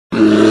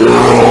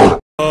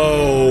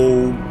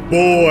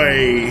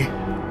boy.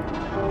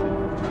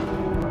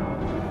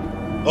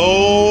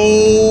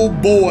 Oh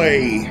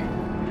boy.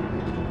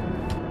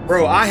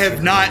 Bro, I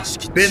have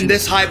not been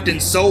this hyped in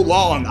so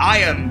long. I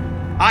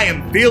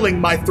am feeling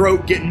my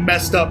throat getting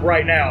messed up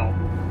right now.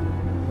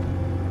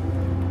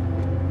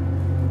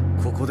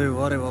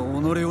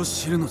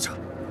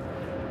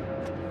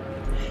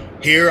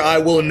 Here I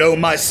will know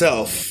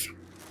myself.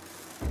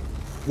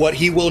 What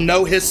he will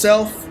know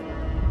himself,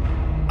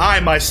 I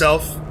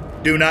myself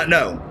do not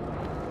know.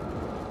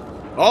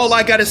 All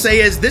I gotta say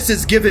is this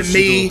is giving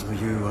me,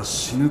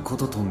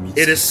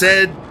 it is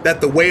said that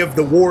the way of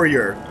the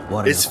warrior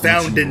is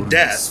found in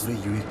death.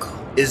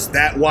 Is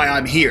that why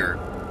I'm here?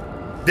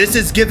 This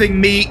is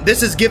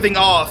giving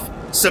off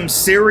some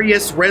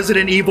serious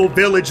Resident Evil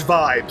Village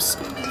vibes.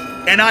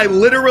 And I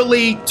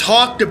literally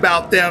talked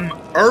about them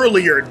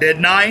earlier,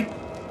 didn't I?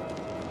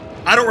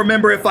 I don't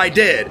remember if I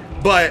did,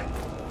 but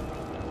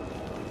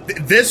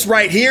this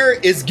right here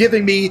is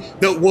giving me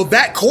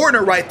that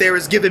corner right there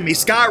is giving me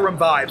Skyrim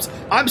vibes.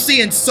 I'm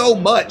seeing so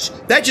much.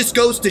 That just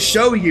goes to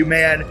show you,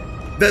 man,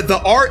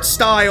 the art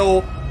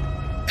style,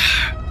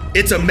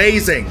 it's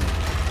amazing.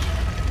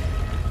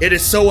 It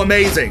is so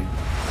amazing.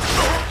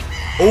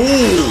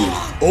 Ooh,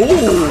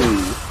 ooh,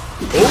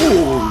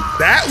 ooh,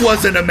 that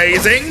wasn't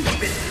amazing.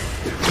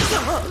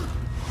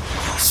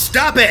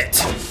 Stop it.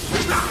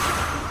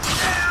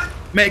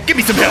 Man, give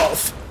me some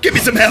health. Give me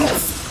some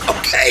health.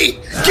 Okay,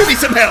 give me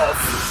some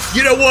health.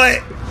 You know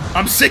what?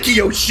 I'm sick of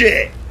your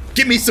shit.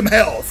 Give me some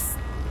health.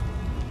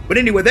 But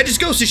anyway, that just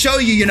goes to show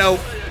you,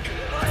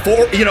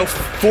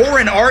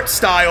 foreign art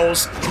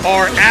styles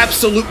are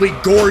absolutely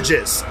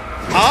gorgeous.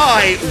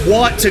 I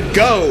want to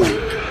go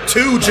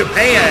to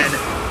Japan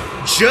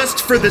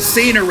just for the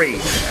scenery.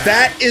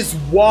 That is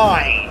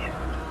why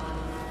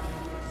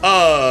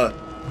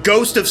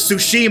Ghost of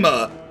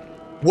Tsushima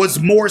was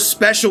more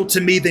special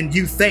to me than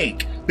you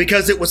think.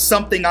 Because it was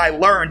something I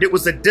learned. It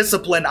was a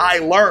discipline I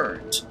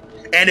learned.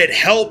 And it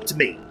helped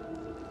me.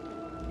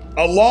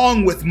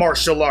 Along with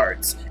martial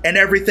arts and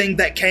everything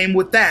that came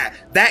with that.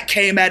 That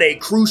came at a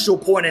crucial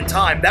point in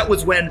time. That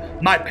was when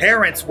my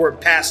parents were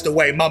passed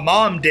away. My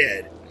mom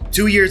did.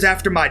 2 years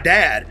after my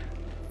dad.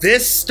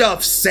 This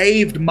stuff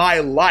saved my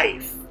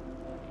life.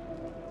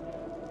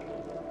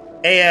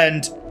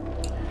 And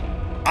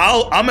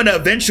I'm gonna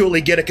eventually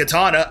get a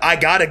katana. I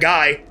got a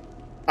guy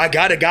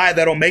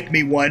that'll make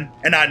me one,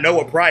 and I know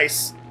a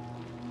price.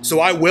 So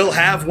I will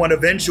have one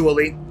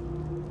eventually.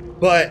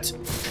 But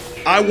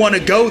I want to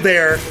go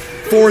there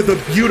for the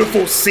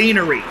beautiful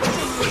scenery.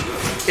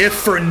 If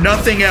for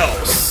nothing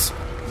else.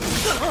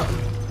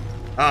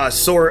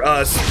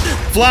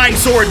 Flying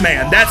Sword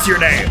Man, that's your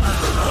name.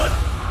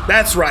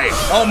 That's right,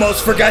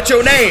 almost forgot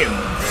your name.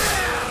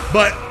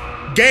 But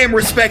game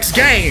respects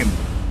game.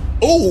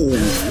 Ooh.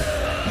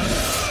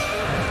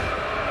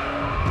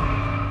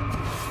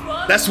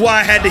 That's why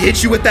I had to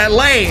hit you with that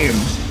lame.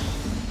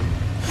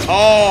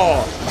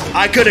 Oh,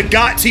 I could have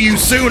got to you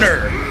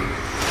sooner.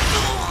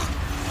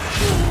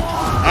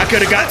 I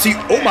could have got to you.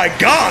 Oh my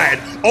God.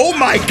 Oh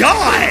my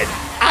God.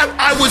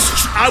 I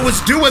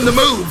was doing the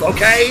move,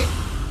 okay?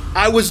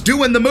 I was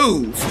doing the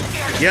move.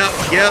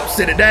 Yep,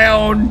 sit it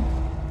down.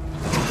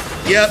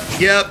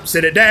 Yep,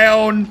 sit it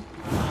down.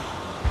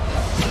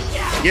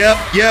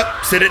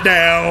 Yep, sit it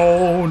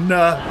down.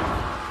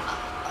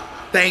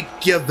 Thank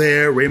you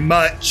very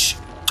much.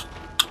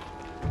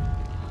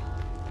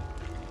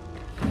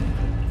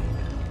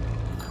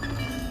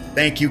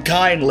 Thank you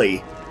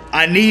kindly.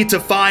 I need to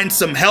find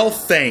some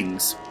health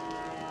things.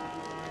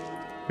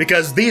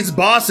 Because these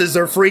bosses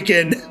are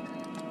freaking...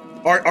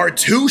 are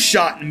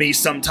two-shotting me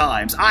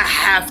sometimes. I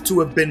have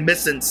to have been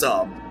missing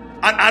some.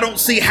 I don't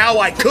see how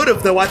I could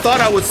have, though. I thought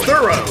I was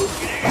thorough.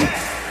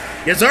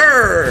 Yes,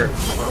 sir.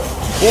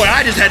 Boy,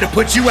 I just had to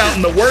put you out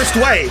in the worst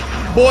way.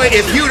 Boy,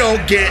 if you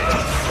don't get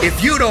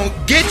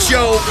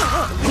your...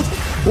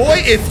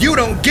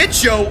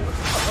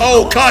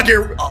 Oh,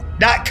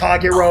 not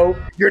Kagero.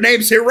 Your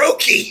name's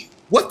Hiroki.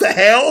 What the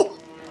hell?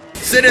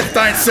 Sitteth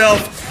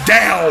thyself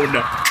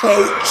down,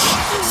 coach.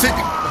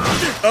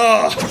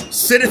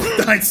 Sitteth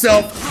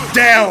thyself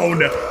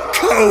down,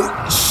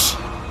 coach.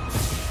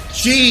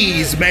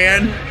 Jeez,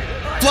 man.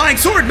 Flying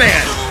Sword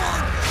Man.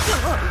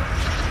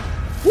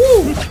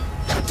 Woo.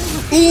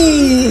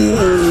 Ooh.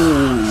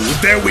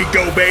 There we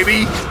go,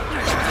 baby.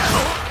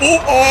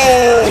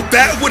 Oh,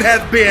 that would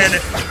have been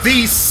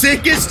the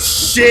sickest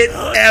shit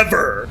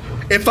ever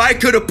if I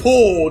could have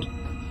pulled.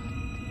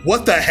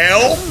 What the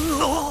hell?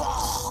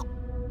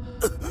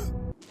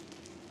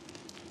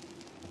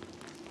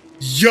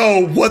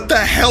 Yo, what the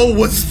hell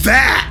was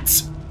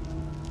that?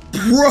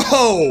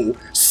 Bro,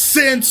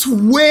 since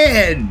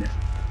when?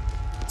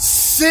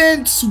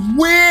 Since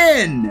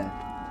when?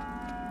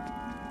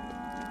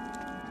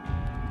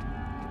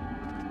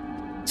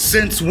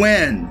 Since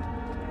when?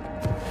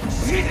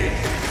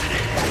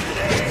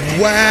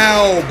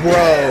 Wow,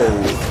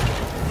 bro.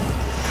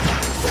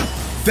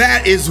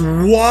 That is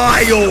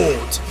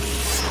wild.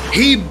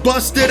 He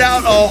busted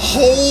out a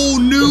whole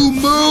new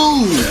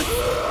move.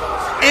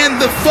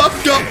 And the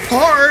fucked up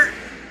part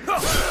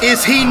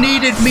is he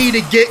needed me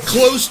to get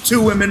close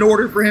to him in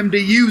order for him to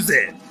use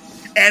it.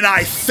 And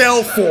I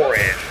fell for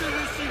it.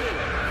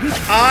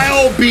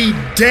 I'll be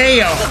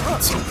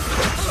damned.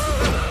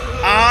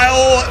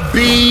 I'll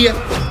be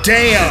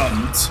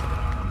damned.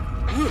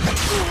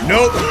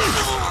 Nope.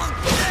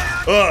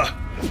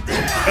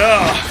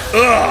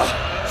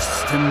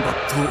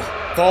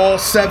 Fall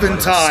 7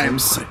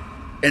 times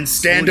and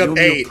stand up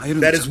 8.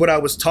 That is what I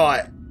was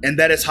taught. And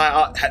that is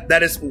how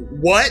that is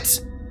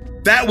what?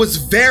 That was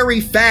very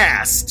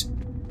fast.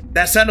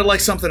 That sounded like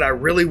something I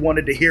really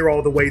wanted to hear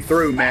all the way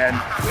through, man.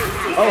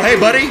 Oh, hey,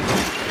 buddy.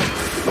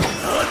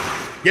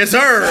 Yes,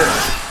 sir.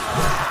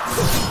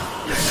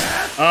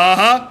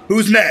 Uh-huh.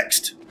 Who's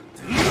next?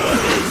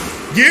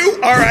 You?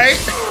 All right.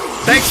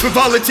 Thanks for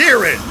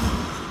volunteering.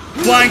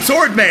 Flying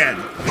Sword Man.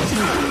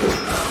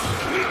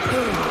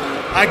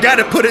 I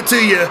gotta put it to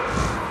you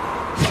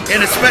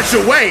in a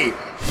special way.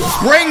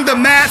 Bring the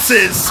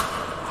masses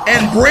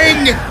and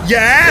bring your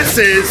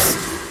asses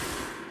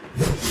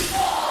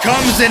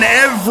comes in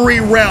every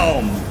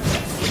realm,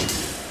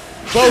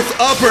 both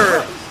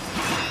upper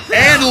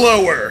and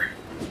lower,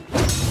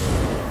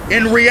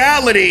 in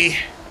reality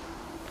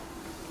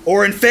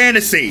or in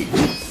fantasy.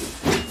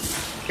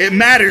 It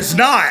matters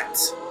not.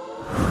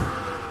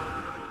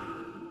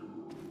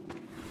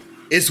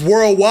 It's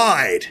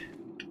worldwide.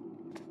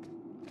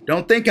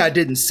 Don't think I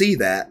didn't see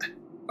that.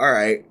 All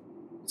right,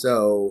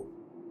 so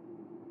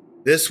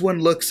this one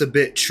looks a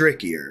bit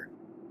trickier,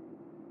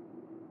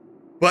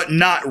 but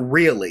not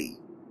really.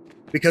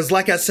 Because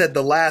like I said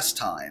the last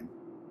time,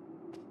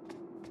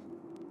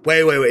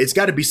 wait, it's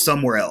got to be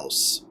somewhere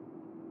else.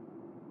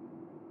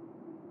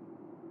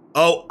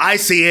 Oh, I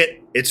see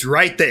it. It's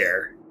right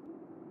there.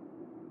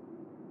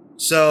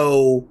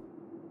 So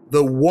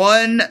the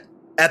one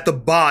at the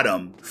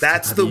bottom,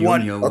 that's the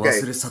one.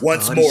 Okay,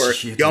 once more,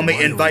 Yomi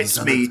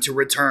invites me to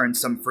return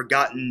some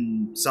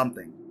forgotten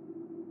something.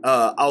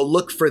 I'll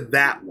look for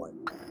that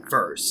one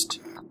first.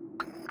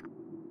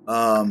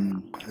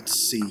 Let's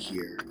see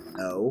here.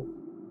 No,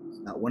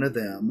 not one of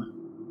them.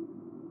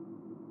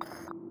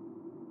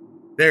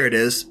 There it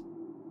is.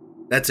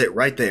 That's it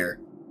right there.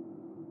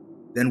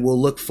 Then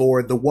we'll look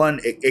for the one,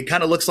 it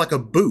kind of looks like a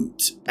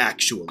boot,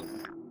 actually.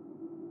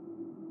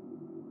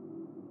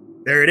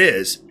 There it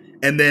is.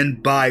 And then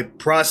by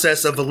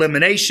process of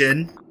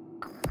elimination,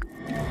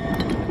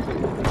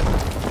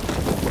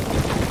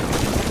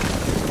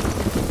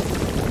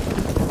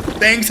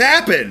 things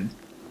happen.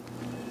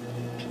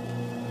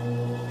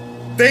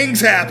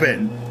 Things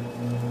happen.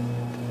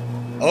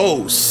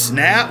 Oh,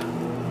 snap.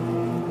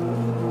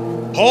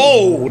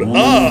 Hold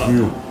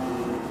up.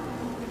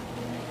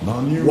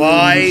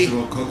 Why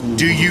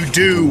do you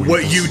do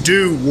what you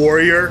do,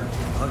 warrior?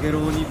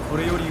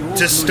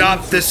 To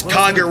stop this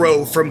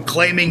Kagero from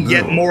claiming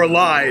yet more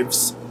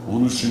lives.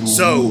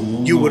 So,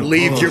 you would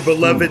leave your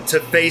beloved to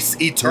face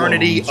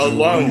eternity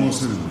alone.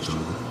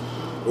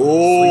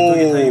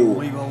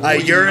 Oh, I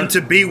yearn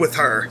to be with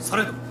her,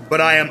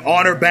 but I am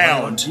honor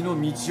bound.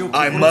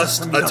 I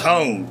must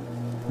atone.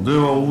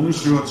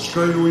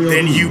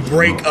 Then you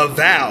break a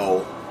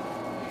vow.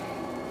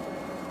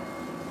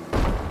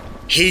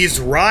 He's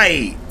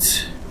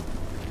right.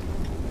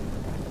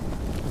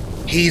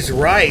 He's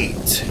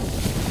right.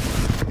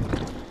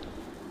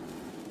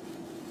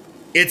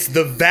 It's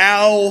the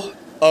vow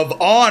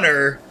of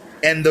honor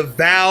and the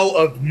vow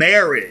of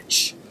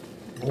marriage.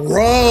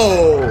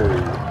 Bro.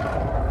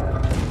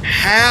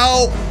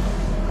 How?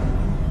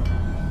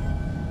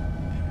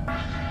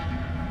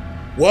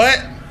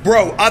 What?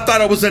 Bro, I thought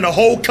I was in a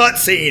whole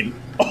cutscene.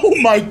 Oh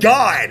my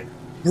god.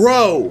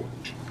 Bro.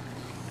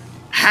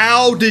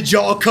 How did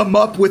y'all come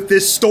up with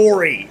this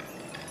story?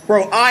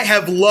 Bro, I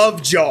have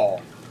loved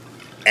y'all.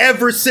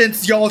 Ever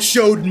since y'all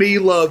showed me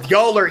love,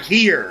 y'all are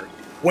here.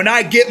 When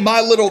I get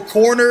my little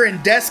corner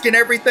and desk and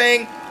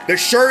everything, the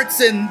shirts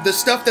and the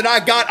stuff that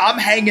I got, I'm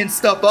hanging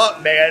stuff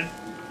up, man.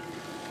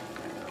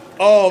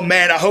 Oh,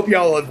 man, I hope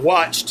y'all have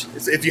watched.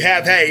 If you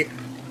have, hey,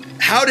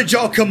 how did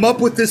y'all come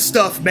up with this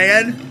stuff,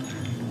 man?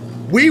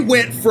 We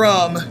went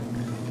from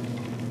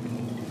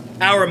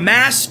our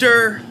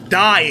master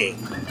dying,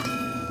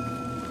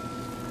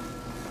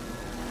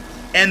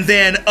 and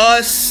then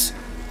us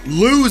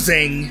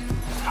losing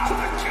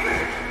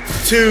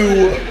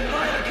to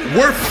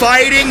we're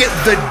fighting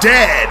the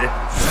dead.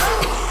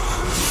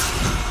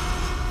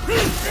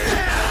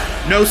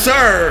 No,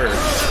 sir.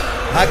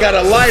 I got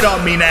a light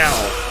on me now.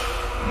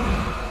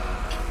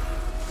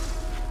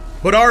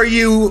 But are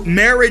you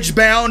marriage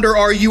bound or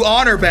are you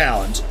honor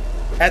bound?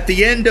 At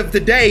the end of the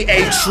day,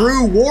 a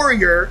true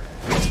warrior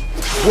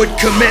would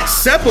commit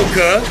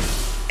seppuku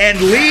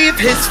and leave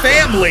his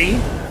family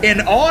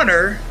in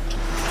honor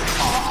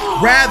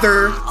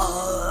rather.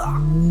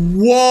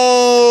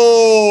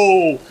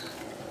 Whoa!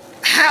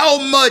 How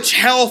much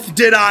health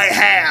did I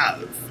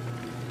have?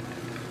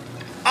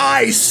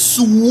 I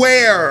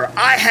swear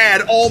I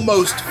had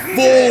almost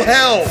full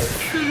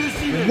health.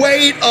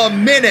 Wait a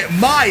minute,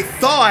 my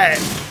thought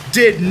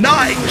did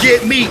not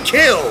get me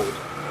killed.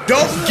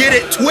 Don't get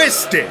it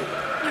twisted.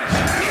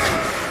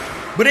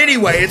 But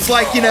anyway, it's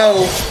like, you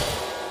know,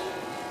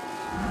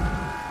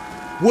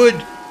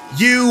 Would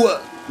you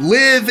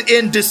live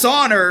in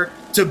dishonor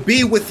to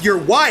be with your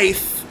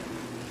wife?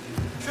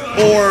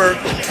 Or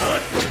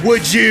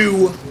would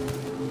you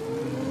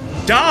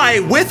die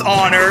with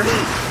honor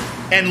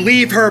and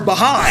leave her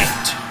behind?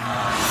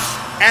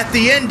 At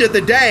the end of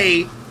the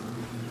day,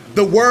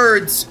 the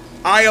words,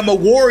 "I am a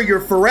warrior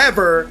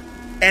forever,"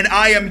 and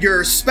 "I am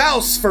your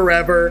spouse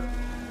forever,"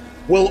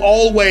 will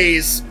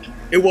always,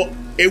 it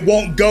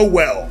won't go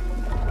well,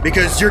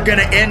 because you're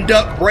gonna end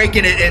up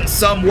breaking it in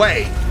some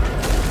way.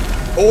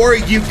 Or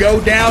you go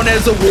down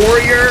as a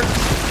warrior,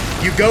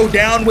 you go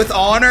down with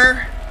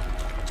honor,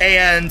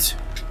 and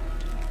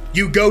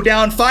you go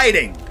down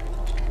fighting.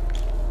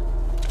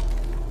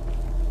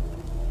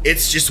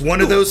 It's just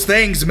one of those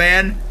things,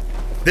 man.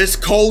 This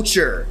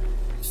culture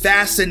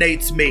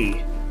fascinates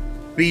me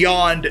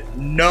beyond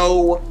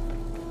no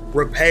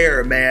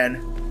repair,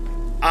 man.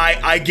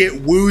 I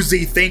get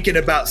woozy thinking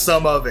about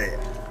some of it.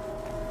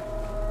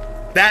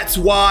 That's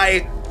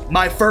why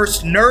my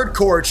first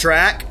nerdcore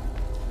track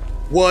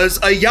was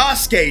a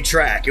Yasuke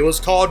track. It was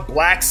called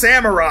Black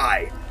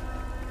Samurai.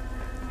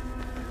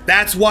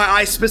 That's why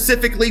I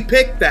specifically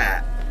picked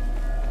that.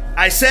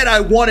 I said I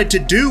wanted to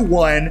do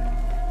one,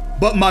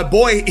 but my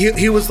boy,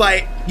 he was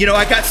like, you know,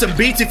 I got some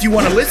beats if you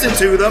want to listen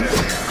to them.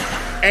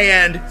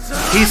 And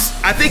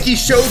I think he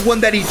showed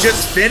one that he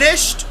just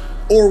finished,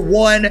 or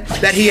one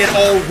that he had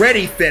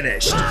already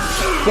finished.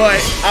 But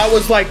I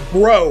was like,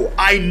 bro,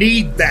 I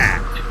need that.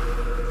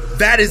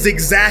 That is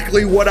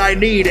exactly what I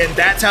need, and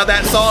that's how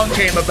that song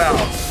came about.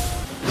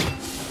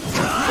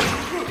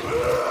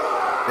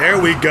 There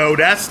we go,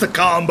 that's the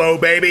combo,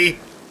 baby.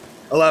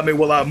 Allow me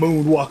while I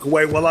moonwalk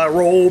away, while I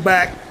roll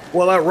back,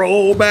 while I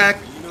roll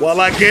back,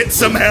 while I get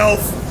some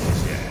health.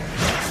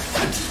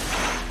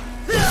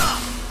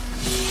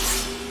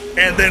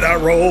 And then I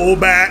roll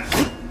back.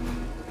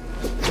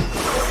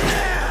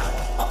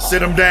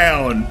 Sit him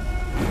down.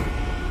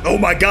 Oh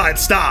my God,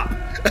 stop.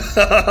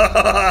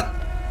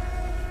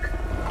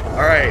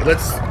 All right,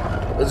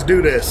 let's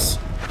do this.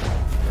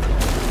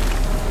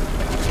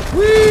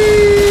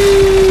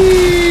 Whee!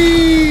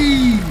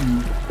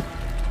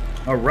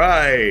 All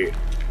right.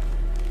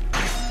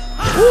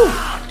 Woo!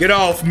 Get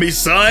off me,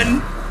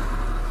 son.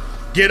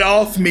 Get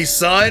off me,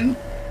 son.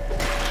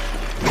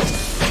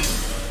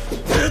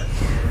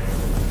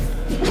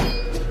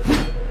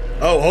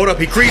 Oh, hold up,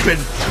 he creeping.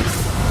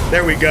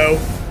 There we go.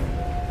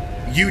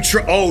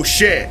 Oh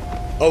shit.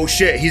 Oh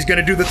shit, he's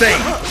gonna do the thing.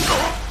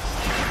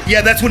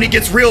 Yeah, that's when he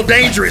gets real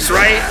dangerous,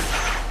 right?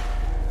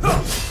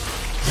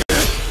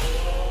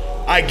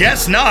 I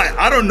guess not.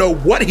 I don't know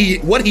what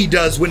he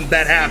does when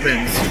that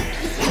happens.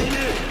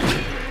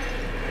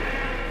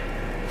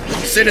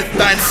 Sitteth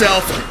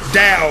thyself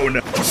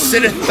down.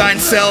 Sitteth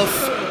thyself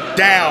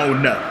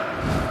down.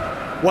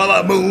 While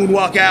I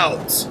moonwalk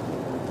out.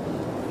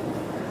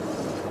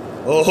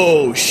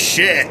 Oh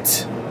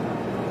shit.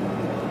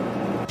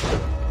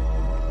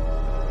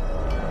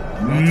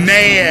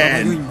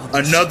 Man,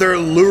 another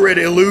lurid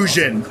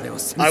illusion.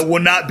 I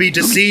will not be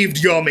deceived,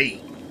 Yomi.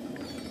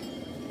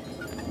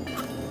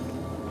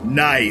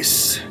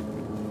 Nice.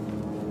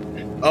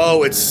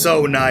 Oh, it's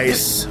so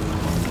nice.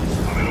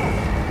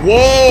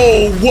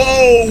 Whoa,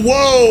 whoa,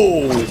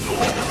 whoa.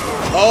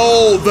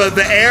 Oh,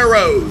 the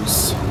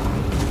arrows.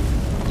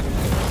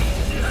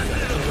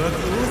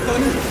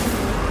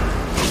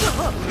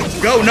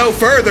 Go no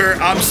further.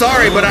 I'm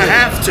sorry, but I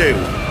have to.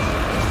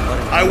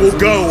 I will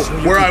go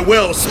where I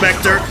will,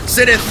 Spectre.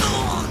 Sitteth.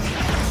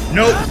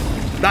 Nope.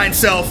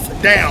 Thyself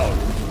down.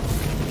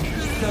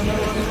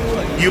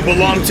 You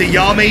belong to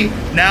Yomi,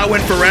 now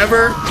and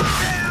forever.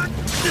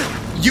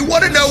 You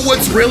want to know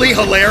what's really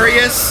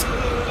hilarious?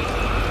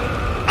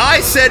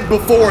 I said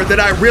before that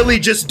I really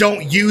just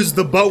don't use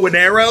the bow and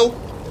arrow.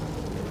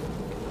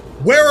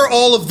 Where are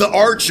all of the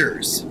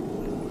archers?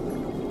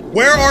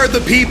 Where are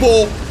the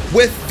people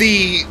with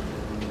the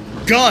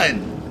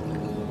gun?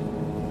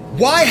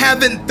 Why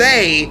haven't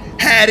they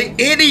had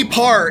any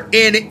part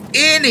in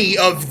any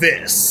of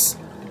this?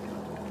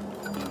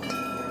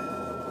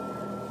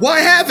 Why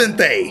haven't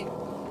they?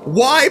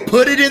 Why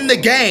put it in the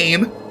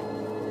game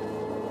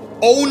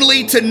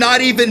only to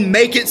not even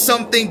make it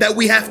something that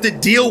we have to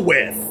deal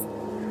with?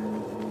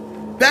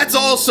 That's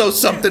also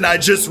something I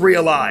just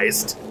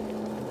realized.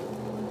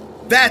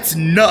 That's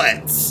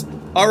nuts.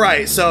 All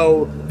right,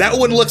 so that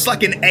one looks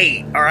like an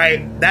 8, all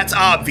right? That's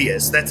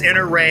obvious. That's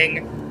inner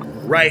ring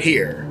right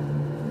here.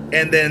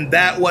 And then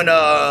that one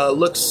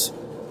looks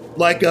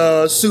like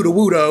a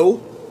Sudowoodo.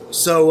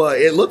 So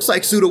it looks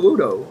like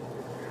Sudowoodo.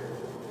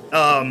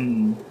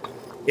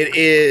 It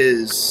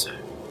is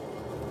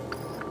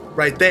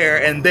right there.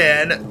 And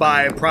then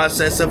by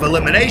process of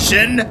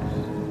elimination,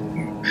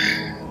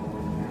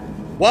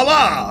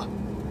 voila!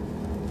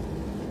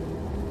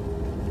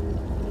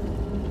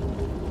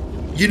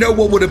 You know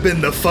what would have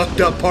been the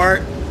fucked up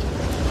part?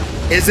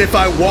 Is if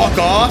I walk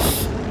off,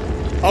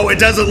 oh, it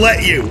doesn't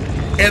let you.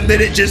 And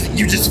then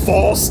you just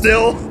fall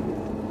still.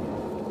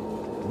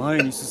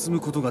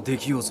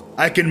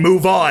 I can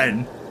move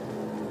on.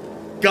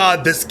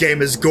 God, this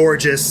game is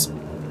gorgeous.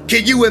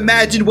 Can you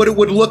imagine what it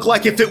would look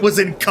like if it was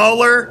in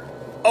color?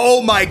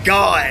 Oh my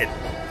God.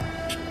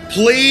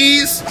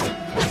 Please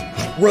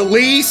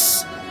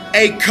release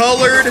a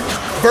colored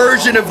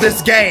version of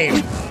this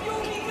game.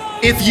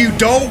 If you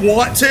don't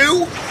want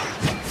to,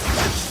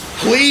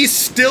 please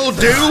still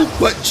do,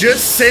 but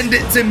just send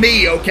it to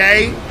me,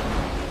 okay?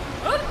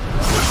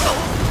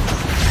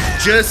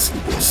 Just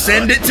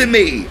send it to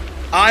me.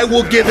 I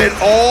will give it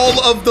all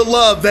of the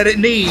love that it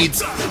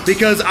needs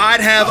because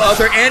I'd have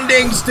other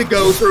endings to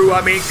go through.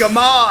 I mean, come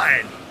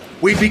on.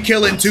 We'd be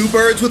killing 2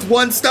 birds with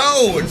 1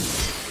 stone.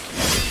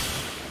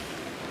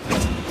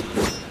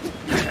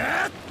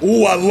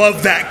 Ooh, I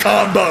love that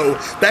combo.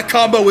 That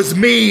combo is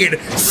mean.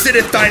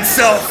 Sitteth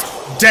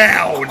thyself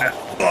down.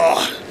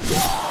 Ugh.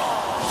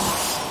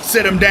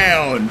 Sit him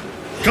down.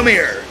 Come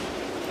here.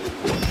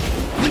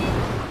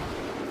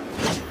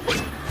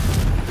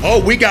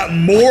 Oh, we got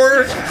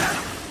more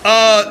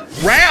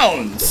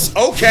rounds.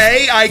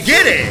 Okay, I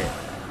get it.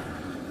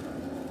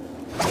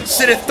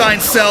 Sitteth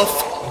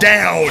thyself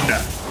down.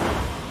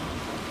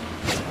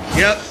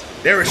 Yep,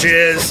 there she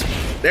is.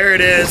 There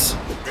it is.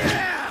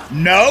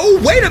 No,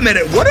 wait a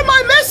minute. What am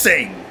I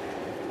missing?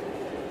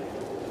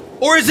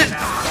 Or is it?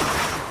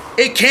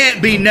 It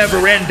can't be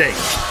never ending.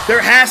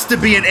 There has to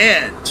be an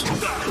end.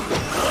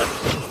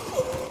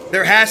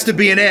 There has to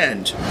be an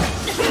end.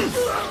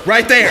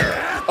 Right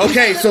there.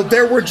 Okay, so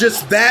there were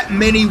just that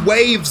many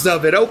waves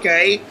of it.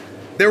 Okay,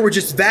 there were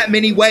just that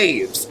many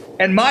waves.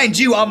 And mind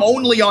you, I'm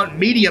only on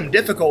medium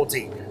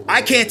difficulty.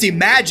 I can't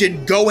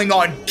imagine going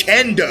on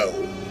kendo.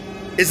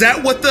 Is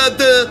that what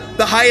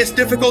the highest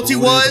difficulty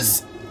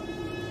was?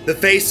 The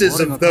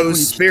faces of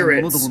those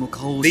spirits.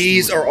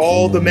 These are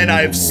all the men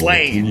I have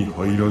slain.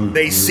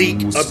 They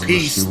seek a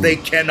peace they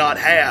cannot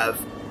have.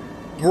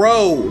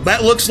 Bro,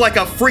 that looks like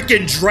a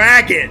freaking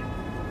dragon.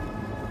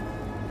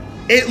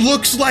 It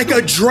looks like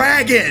a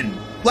dragon.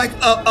 Like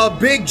a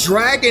big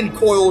dragon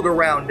coiled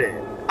around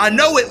it. I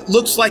know it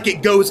looks like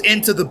it goes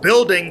into the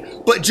building,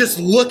 but just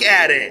look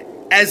at it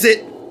as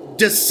it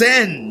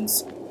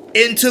descends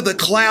into the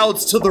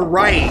clouds to the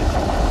right.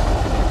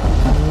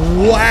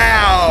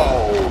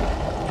 Wow.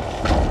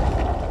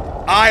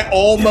 I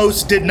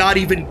almost did not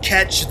even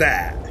catch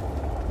that.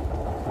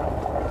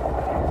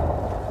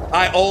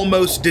 I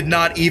almost did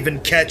not even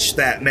catch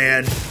that,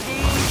 man.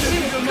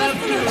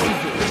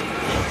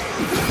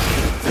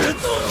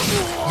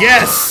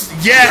 Yes,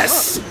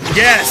 yes,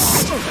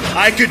 yes.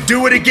 I could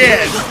do it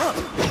again.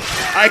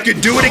 I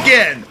could do it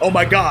again. Oh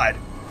my God.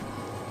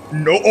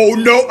 No, oh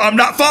no, I'm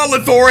not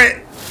falling for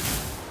it.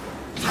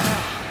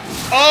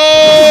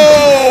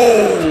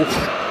 Oh!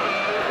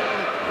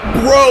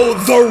 Bro,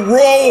 the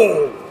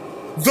roll.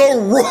 The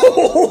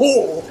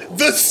roll.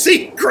 The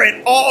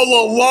secret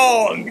all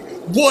along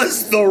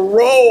was the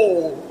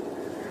roll.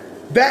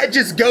 That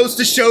just goes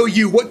to show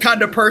you what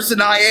kind of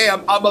person I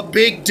am. I'm a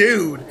big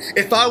dude.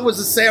 If I was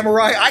a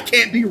samurai, I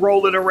can't be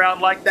rolling around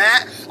like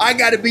that. I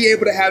gotta be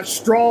able to have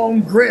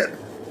strong grip,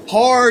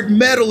 hard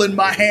metal in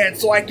my hand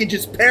so I can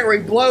just parry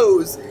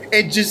blows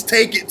and just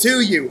take it to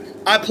you.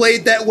 I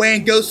played that way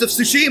in Ghost of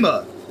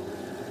Tsushima.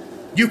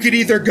 You could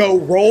either go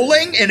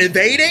rolling and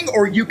evading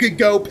or you could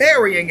go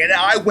parrying, and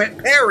I went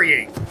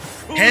parrying.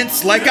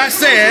 Hence, like I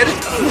said,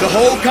 the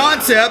whole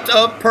concept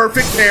of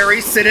perfect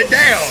parry, sit it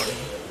down.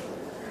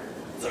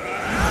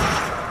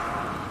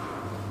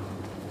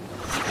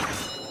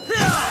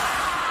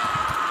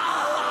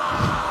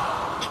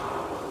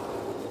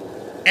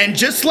 And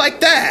just like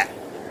that,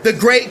 the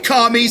great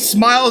Kami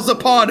smiles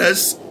upon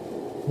us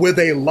with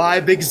a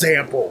live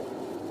example.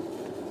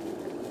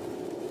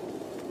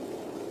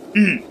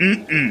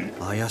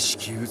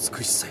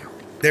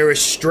 There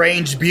is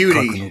strange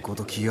beauty,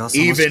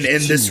 even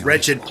in this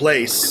wretched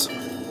place.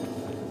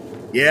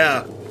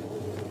 Yeah.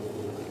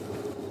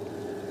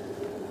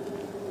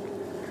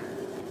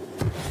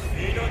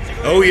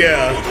 Oh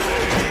yeah.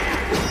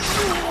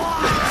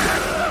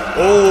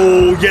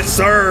 Oh, yes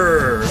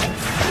sir.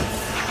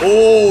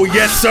 Oh,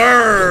 yes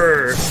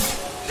sir.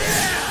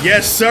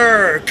 Yes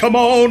sir. Come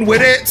on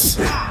with it.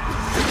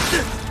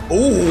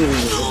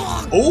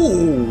 Oh.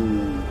 Oh.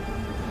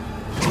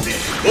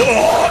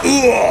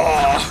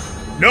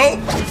 Nope.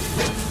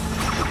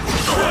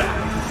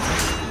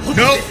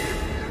 Nope.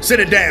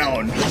 Sit it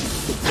down.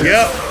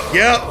 Yep.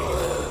 Yep.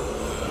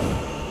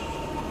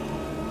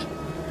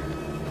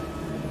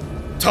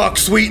 Talk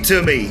sweet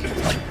to me.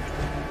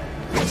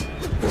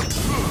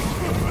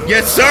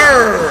 Yes,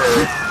 sir.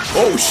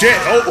 Oh, shit.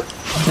 Oh,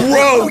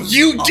 bro,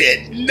 you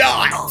did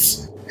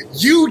not.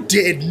 You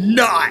did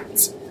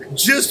not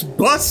just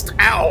bust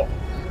out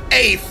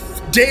a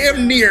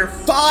damn near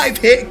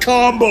 5-hit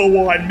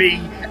combo on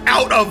me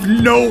out of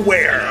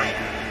nowhere.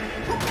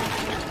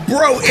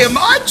 Bro, am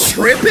I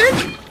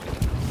tripping?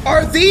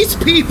 Are these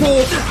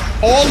people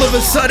all of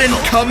a sudden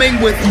coming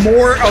with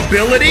more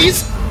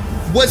abilities?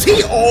 Was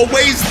he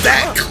always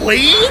that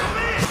clean?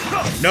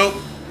 Nope.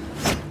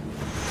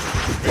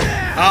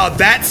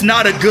 That's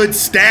not a good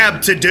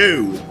stab to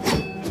do.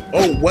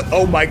 Oh, what?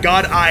 Oh my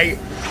God,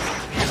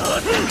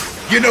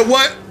 You know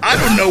what? I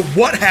don't know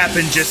what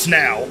happened just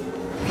now.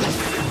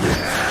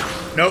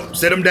 Nope,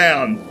 sit him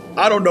down.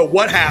 I don't know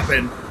what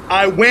happened.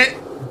 I went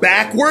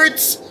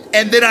backwards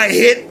and then I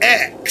hit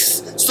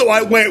X. So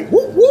I went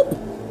whoop whoop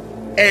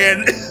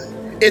and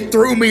it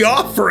threw me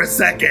off for a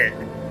second.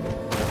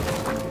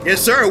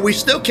 Yes, sir, we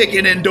still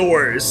kicking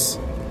indoors.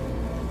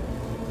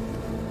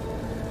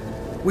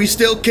 We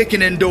still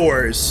kicking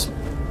indoors.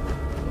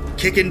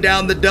 Kicking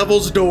down the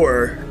devil's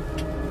door.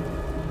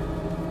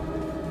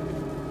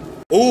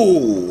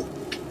 Ooh.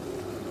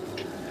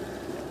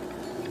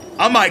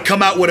 I might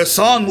come out with a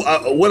song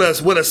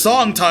with a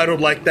song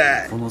titled like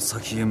that.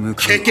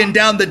 Kicking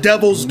down the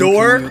devil's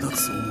door.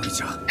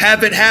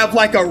 Have it have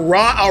like a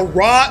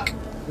rock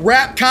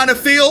rap kind of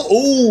feel.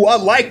 Ooh, I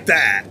like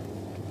that.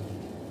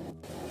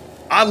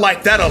 I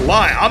like that a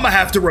lot. I'm gonna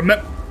have to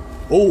remember.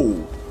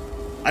 Ooh,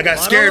 I got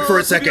scared for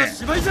a second.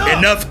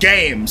 Enough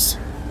games.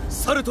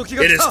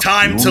 It is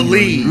time to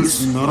leave.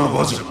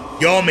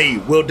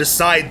 Yomi will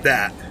decide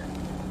that.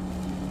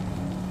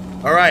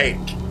 All right.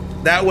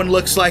 That one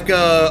looks like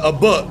a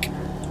book,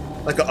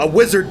 like a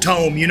wizard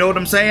tome, you know what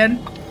I'm saying?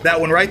 That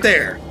one right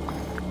there.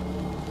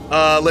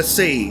 Let's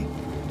see.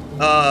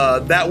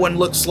 That one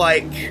looks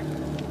like,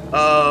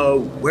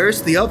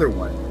 where's the other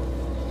one?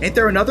 Ain't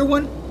there another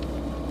one?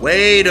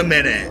 Wait a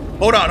minute.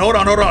 Hold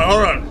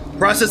on.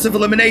 Process of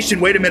elimination,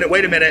 wait a minute.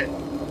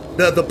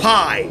 The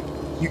pie.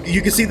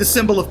 You can see the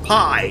symbol of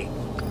pie.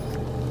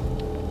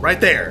 Right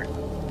there.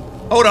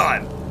 Hold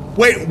on.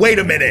 Wait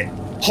a minute.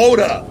 Hold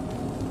up.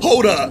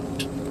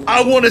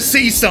 I want to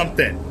see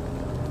something.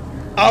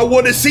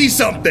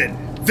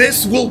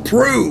 This will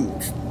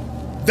prove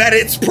that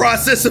it's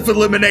process of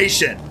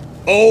elimination.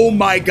 Oh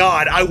my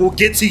God, I will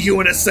get to you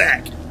in a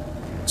sec.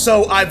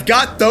 So I've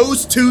got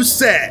those two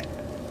set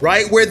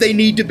right where they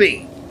need to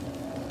be.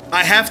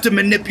 I have to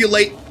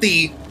manipulate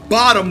the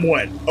bottom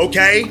one,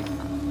 okay?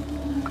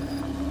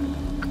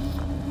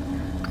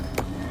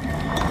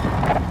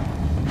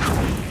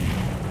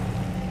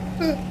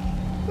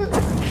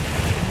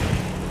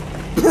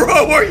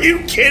 Bro, are you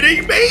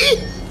kidding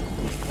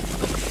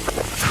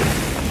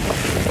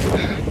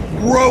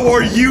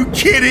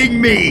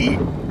me?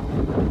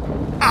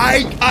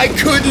 I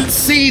couldn't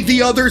see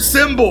the other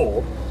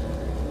symbol.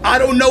 I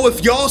don't know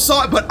if y'all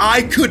saw it, but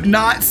I could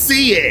not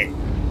see it.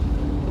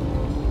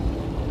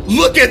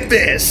 Look at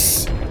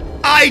this.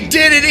 I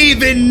didn't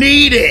even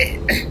need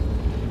it.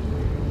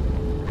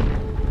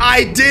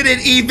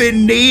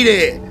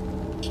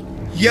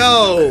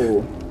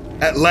 Yo,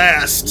 at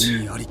last.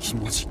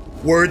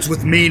 Words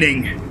with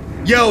meaning.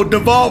 Yo,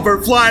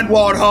 Devolver, Flying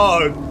Wild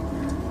Hog.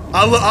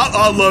 I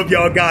love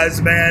y'all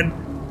guys, man.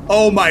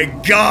 Oh my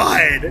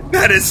God,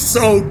 that is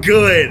so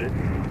good.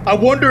 I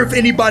wonder if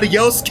anybody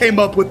else came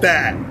up with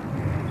that.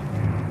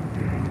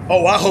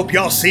 Oh, I hope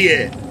y'all see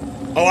it.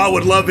 Oh, I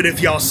would love it if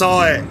y'all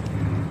saw it.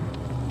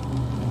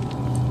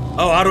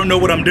 Oh, I don't know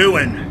what I'm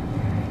doing.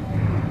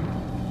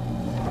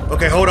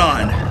 Okay, hold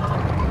on.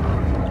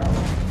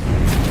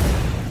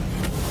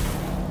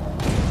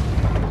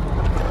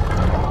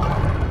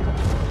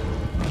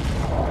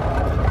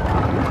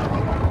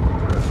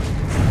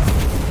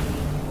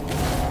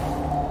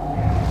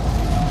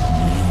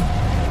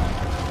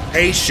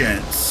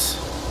 Patience.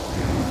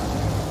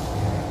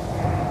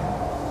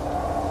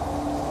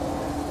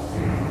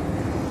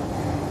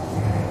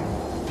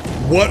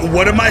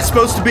 What am I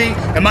supposed to be?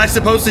 Am I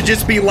supposed to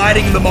just be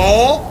lighting them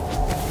all?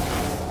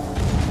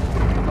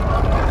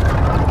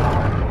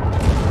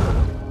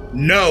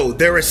 No,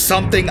 there is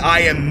something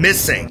I am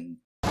missing.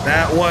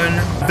 That one,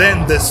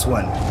 then this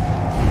one.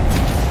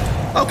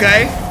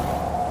 Okay.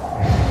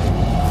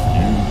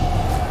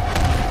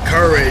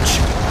 Courage.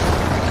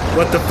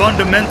 What, the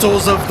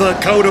fundamentals of the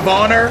code of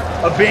honor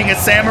of being a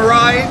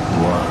samurai?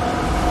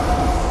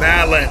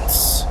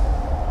 Balance.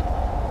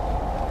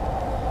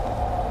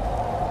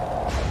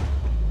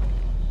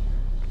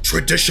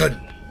 Tradition.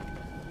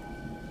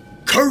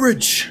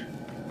 Courage.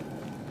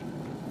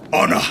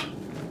 Honor.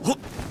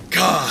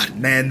 God,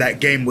 man, that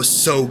game was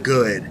so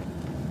good.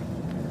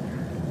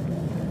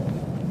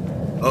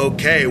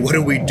 Okay, what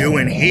are we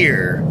doing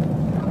here?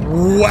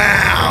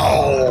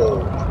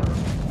 Wow!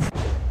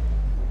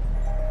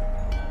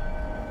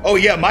 Oh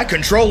yeah, my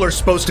controller's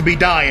supposed to be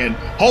dying.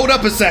 Hold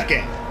up a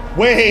second.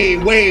 Wait,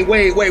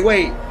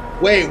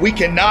 we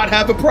cannot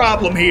have a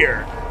problem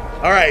here.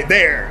 All right,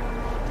 there.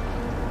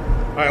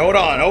 All right, hold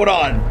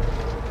on.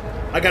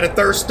 I gotta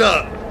thirst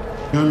up.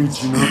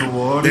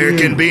 There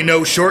can be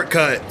no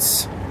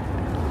shortcuts.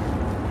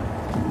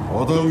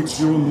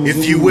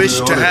 If you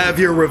wish to have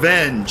your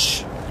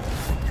revenge.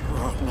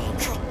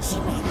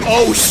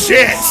 Oh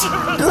shit!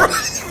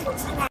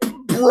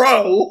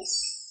 Bro!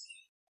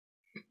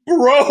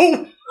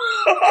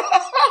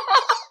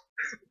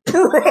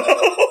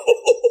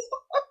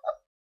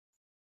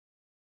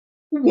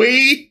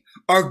 We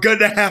are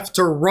gonna have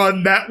to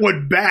run that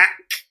one back.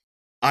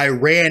 I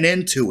ran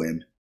into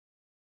him,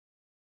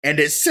 and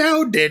it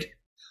sounded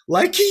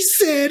like he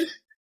said,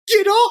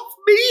 "Get off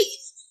me!"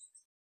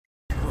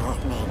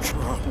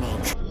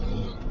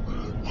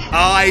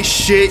 I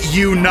shit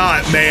you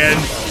not, man.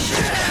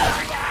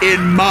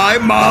 In my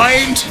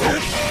mind,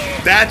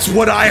 That's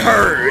what I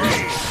heard.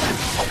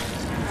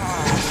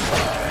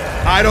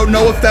 I don't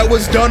know if that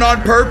was done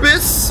on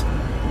purpose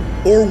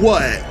or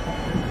what,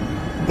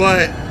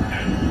 but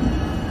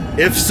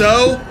if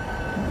so,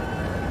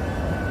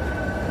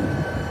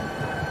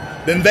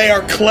 then they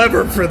are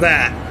clever for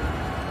that.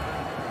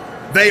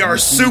 They are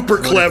super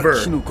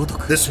clever.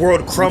 This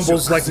world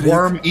crumbles like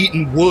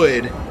worm-eaten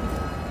wood.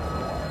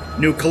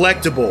 New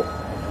collectible.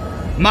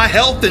 My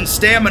health and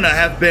stamina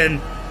have been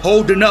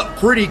holding up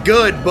pretty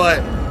good,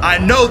 but I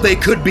know they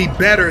could be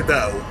better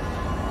though.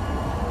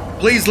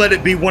 Please let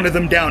it be one of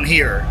them down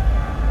here.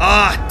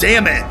 Ah,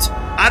 damn it.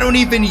 I don't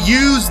even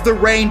use the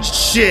ranged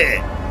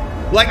shit.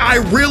 Like, I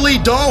really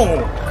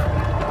don't.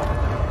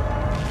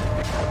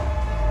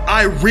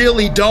 I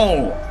really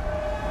don't.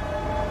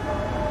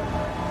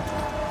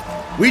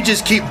 We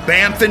just keep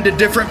bamfing to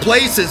different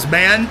places,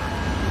 man.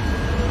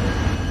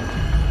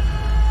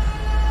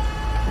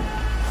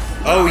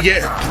 Oh,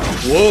 yeah.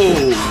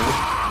 Whoa.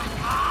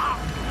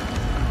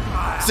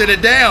 Sit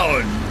it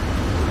down.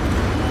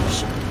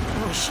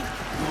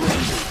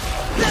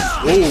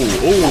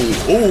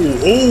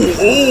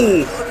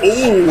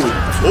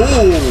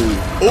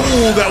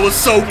 Oh, that was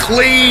so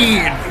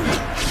clean.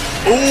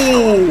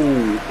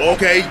 Oh,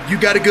 okay, you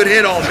got a good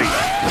hit on me.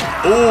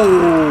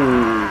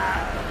 Oh,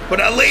 but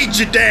I laid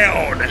you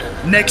down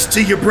next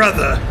to your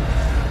brother.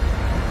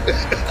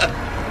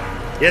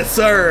 Yes,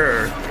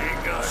 sir.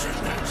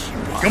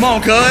 Come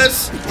on,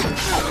 cuz.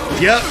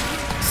 Yep,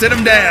 sit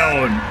him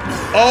down.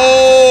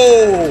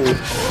 Oh,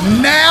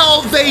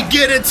 now they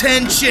get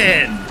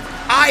attention.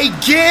 I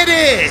get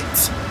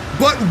it.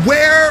 But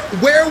where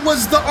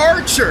was the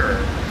archer?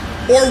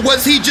 Or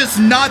was he just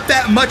not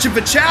that much of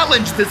a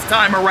challenge this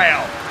time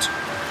around?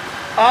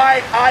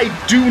 I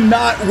do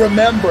not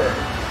remember.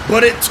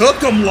 But it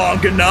took him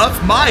long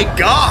enough. My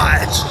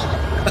gosh.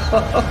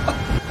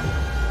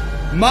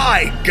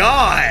 My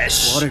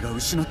gosh.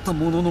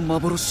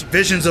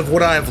 Visions of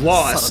what I have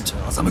lost.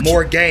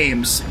 More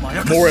games.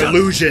 More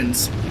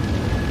illusions.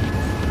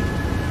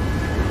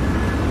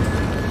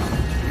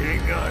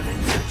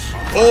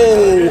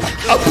 Oh,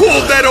 I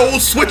pulled that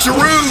old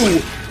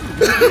switcheroo.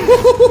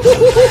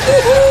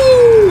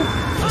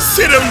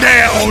 Sit him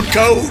down,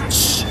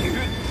 coach.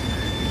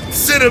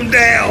 Sit him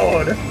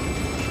down.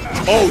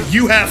 Oh,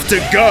 you have to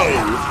go.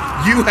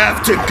 You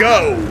have to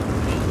go.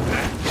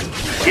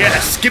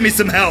 Yes, give me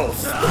some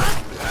health.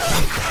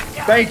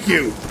 Thank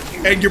you.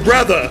 And your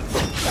brother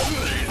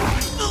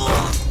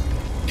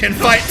can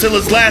fight till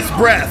his last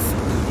breath.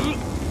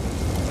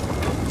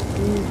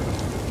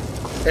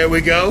 There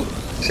we go.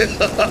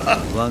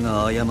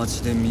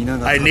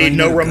 I need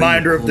no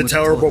reminder of the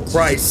terrible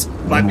price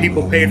my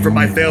people paid for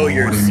my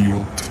failures.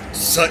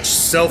 Such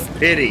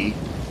self-pity.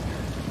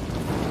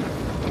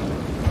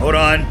 Hold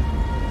on.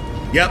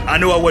 Yep, I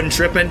knew I wasn't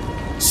tripping.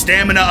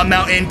 Stamina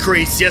amount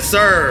increase, yes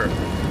sir.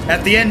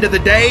 At the end of the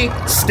day,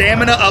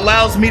 stamina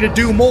allows me to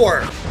do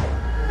more.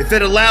 If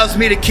it allows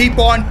me to keep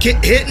on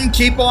hitting,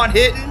 keep on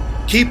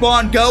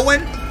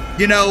going,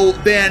 you know,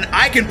 then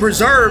I can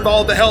preserve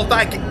all the health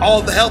I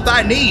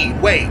need.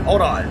 Wait,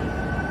 hold on.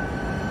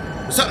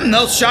 Something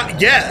else shot.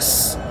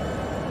 Yes.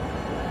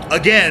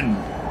 Again,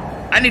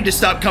 I need to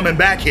stop coming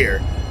back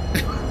here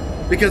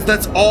because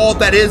that's all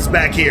that is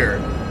back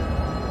here.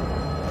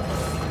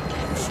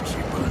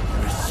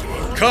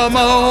 Come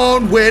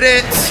on with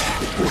it.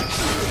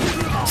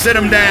 Sit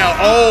him down.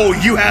 Oh,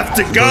 you have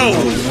to go.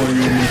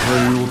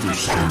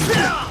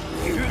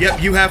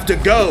 Yep, you have to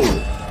go.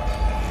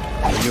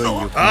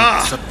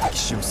 Ah!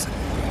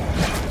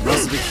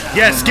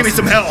 Yes, give me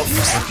some health.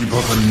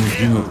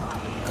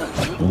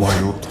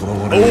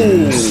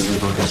 Oh!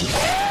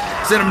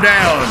 Sit him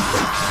down.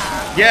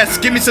 Yes,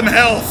 give me some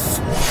health.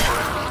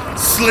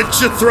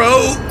 Slit your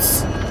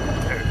throats.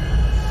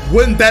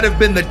 Wouldn't that have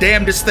been the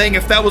damnedest thing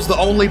if that was the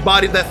only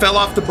body that fell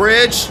off the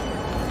bridge?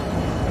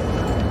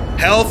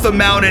 Health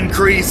amount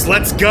increase.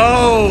 Let's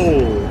go.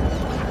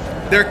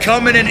 They're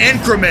coming in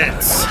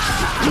increments.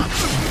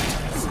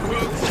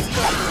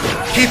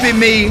 Keeping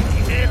me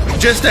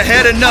just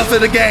ahead enough of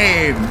the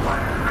game.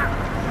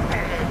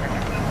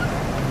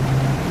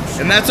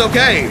 And that's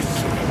okay.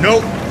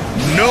 Nope.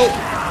 Nope.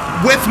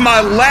 With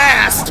my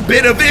last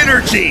bit of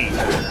energy,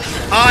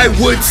 I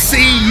would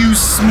see you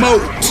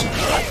smoked.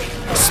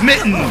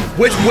 Smitten.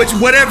 Which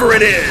whatever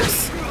it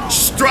is.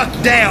 Struck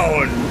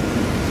down.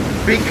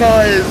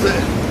 Because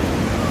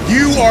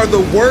you are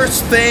the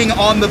worst thing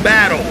on the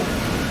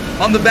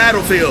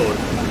battlefield.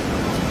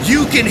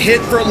 You can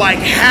hit for like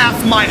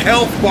half my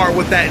health bar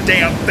with that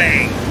damn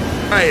thing.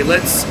 Alright,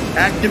 let's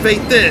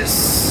activate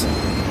this.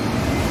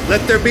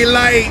 Let there be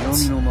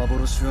light.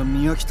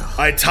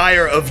 I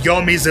tire of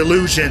Yomi's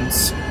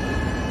illusions.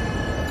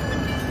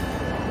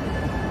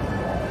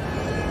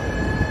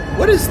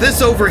 What is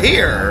this over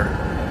here?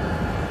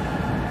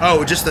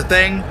 Oh, just a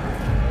thing?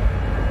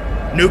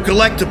 New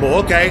collectible,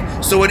 okay.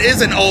 So it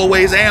isn't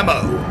always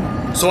ammo.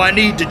 So I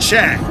need to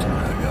check.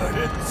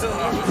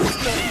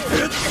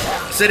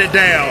 Sit it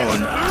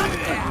down.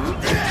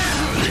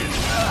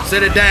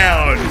 Sit it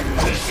down.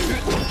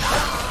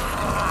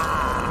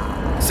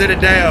 Sit it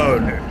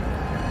down.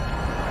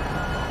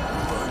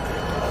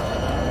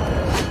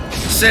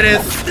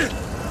 Sitteth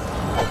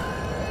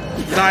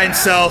thine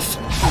self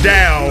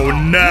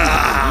down.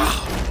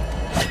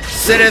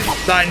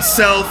 Sitteth thine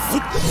self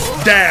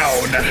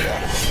down.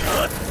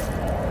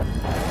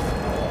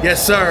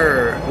 Yes,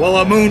 sir. Will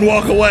a moon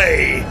walk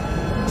away?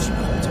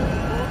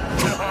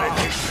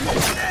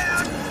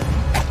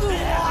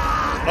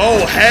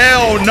 Oh,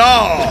 hell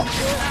no.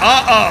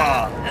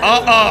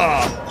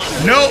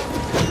 Nope.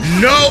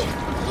 Nope.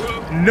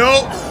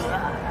 Nope.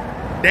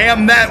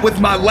 Damn that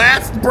with my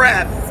last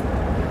breath.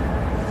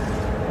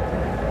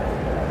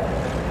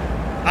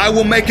 I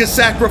will make a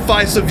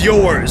sacrifice of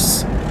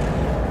yours.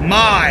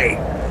 My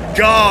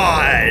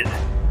God.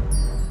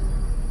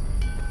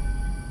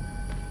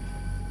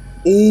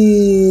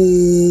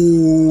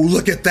 Ooh,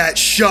 look at that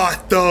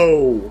shot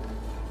though.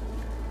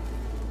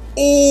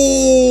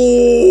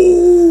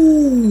 Ooh.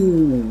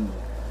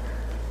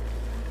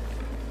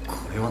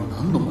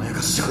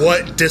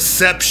 What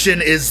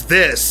deception is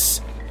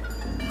this?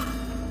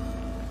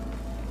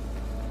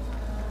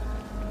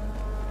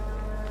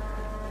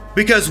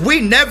 Because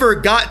we never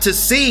got to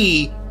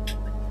see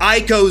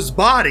Aiko's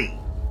body.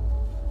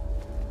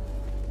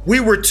 We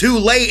were too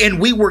late and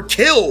we were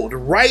killed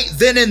right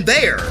then and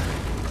there.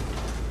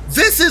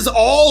 This is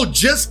all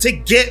just to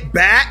get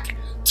back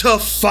to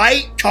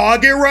fight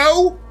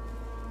Kagero?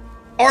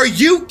 Are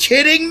you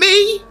kidding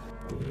me?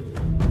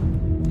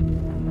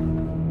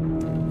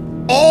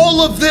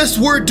 All of this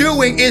we're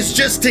doing is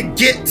just to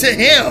get to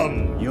him.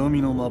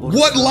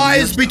 What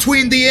lies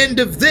between the end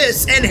of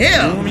this and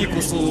him?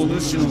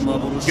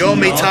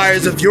 Yomi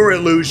tires of your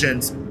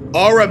illusions.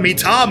 Aura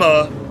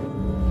Mitama.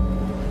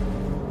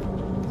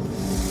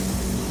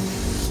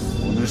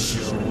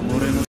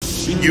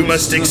 You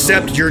must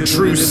accept your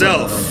true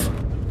self.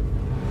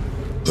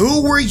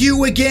 Who were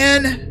you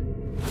again?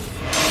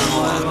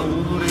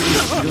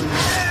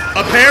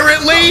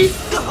 Apparently,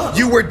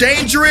 you were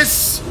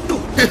dangerous.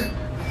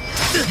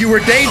 You were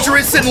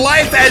dangerous in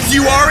life as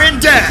you are in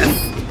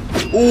death.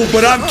 Oh,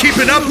 but I'm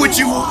keeping up with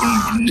you.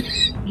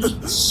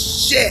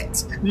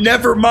 Shit.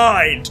 Never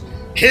mind.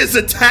 His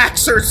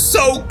attacks are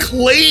so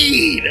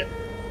clean.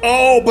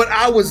 Oh, but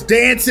I was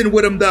dancing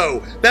with him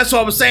though. That's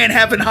what I was saying,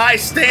 having high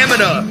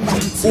stamina.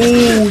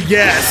 Ooh,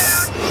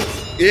 yes.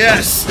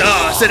 Yes.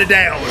 Sit it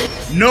down.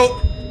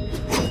 Nope.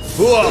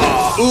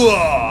 Ooh.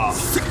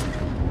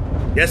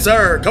 Yes,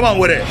 sir. Come on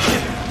with it.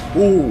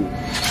 Ooh.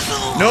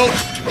 Nope.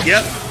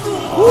 Yep.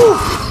 Woo.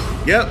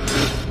 Yep.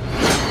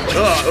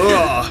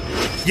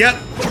 Yep.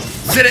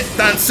 Sit it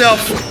thyself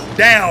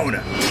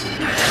down.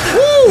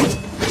 Woo.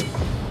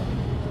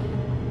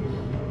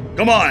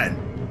 Come on.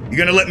 You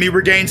gonna let me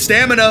regain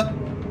stamina?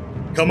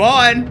 Come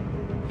on.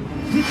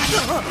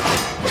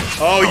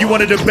 Oh, you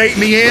wanted to bait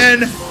me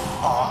in?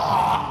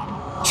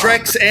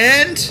 Trek's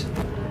End?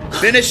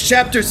 Finish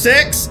chapter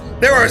 6?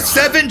 There are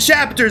 7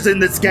 chapters in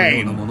this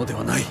game.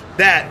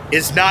 That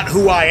is not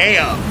who I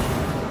am.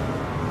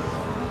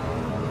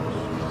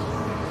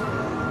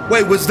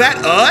 Wait, was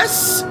that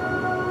us?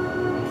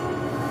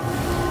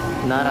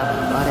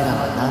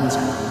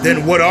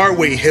 Then what are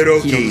we,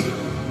 Hiroki?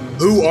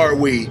 Who are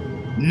we?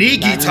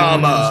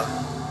 Nigitama.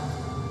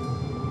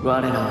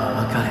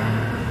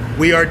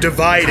 We are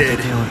divided.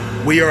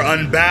 We are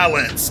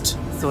unbalanced.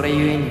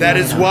 That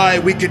is why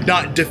we could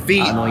not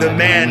defeat the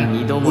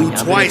man who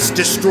twice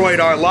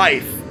destroyed our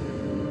life.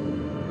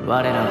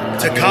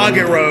 To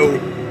Kagero,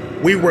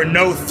 we were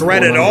no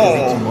threat at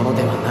all.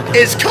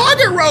 Is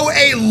Kagero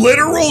a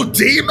literal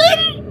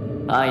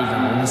demon?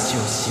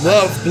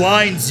 Love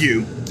blinds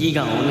you.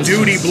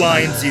 Duty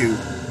blinds you.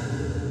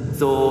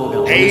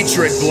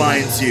 Hatred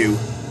blinds you.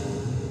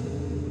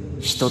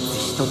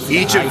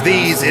 Each of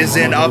these is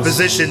in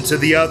opposition to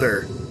the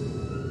other.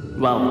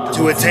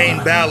 To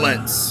attain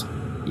balance,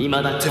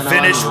 to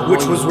finish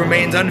which was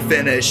remains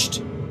unfinished,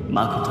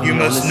 you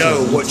must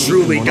know what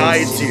truly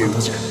guides you.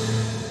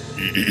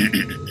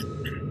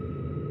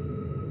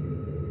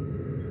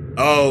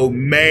 Oh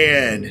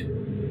man.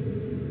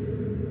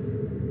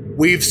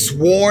 We've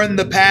sworn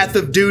the path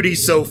of duty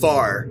so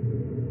far.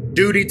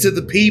 Duty to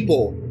the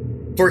people,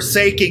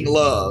 forsaking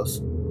love.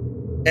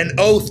 An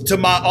oath to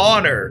my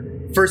honor,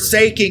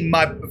 forsaking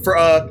my an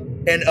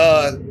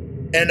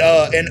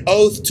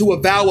oath to a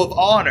vow of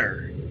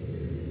honor,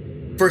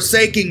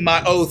 forsaking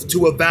my oath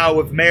to a vow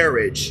of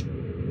marriage,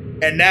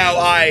 and now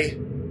I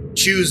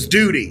choose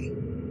duty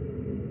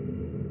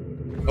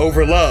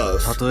over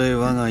love.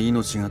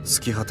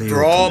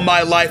 For all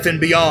my life and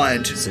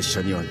beyond,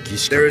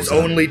 there is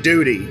only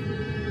duty.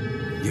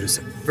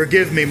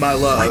 Forgive me, my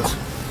love.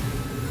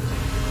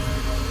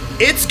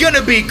 It's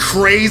gonna be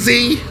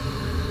crazy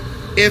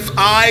if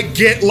I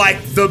get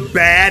like the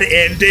bad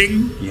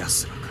ending.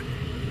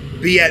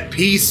 Be at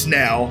peace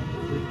now.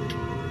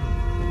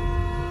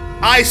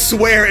 I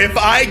swear if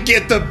I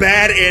get the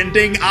bad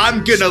ending,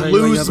 I'm gonna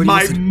lose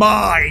my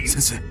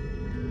mind.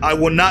 I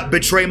will not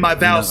betray my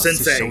vow,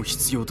 Sensei.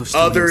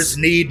 Others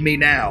need me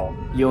now.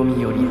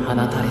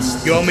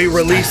 Yomi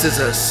releases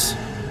us.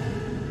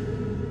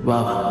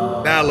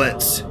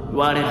 Balance.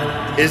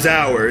 is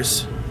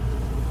ours.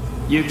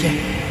 You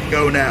can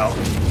go now.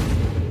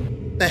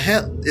 The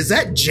hell? Is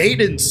that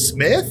Jaden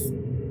Smith?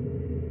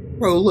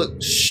 Bro,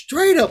 look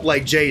straight up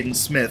like Jaden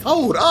Smith.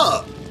 Hold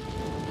up.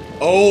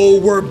 Oh,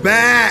 we're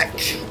back.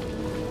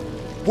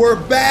 We're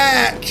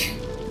back.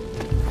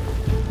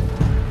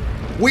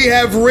 We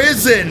have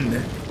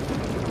risen.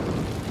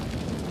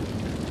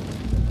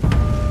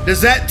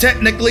 Does that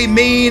technically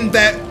mean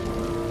that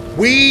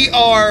we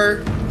are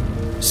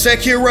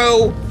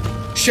Sekiro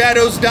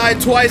Shadows Die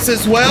Twice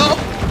as well?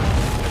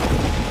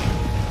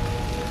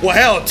 Well,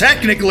 hell,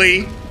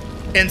 technically,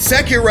 in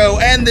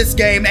Sekiro and this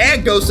game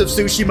and Ghost of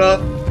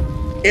Tsushima,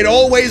 it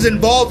always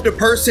involved a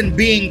person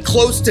being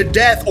close to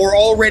death or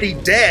already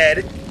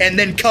dead and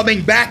then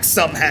coming back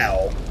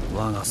somehow.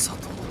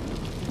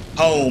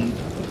 Home.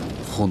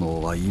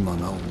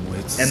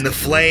 And the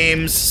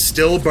flames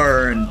still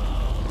burn.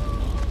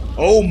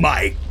 Oh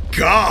my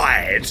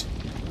god!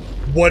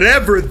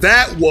 Whatever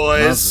that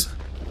was,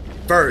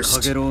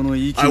 first, I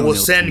will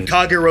send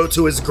Kagero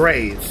to his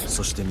grave.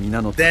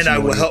 Then I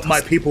will help my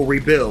people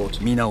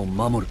rebuild.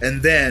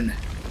 And then,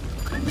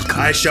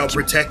 I shall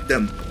protect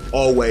them,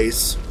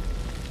 always.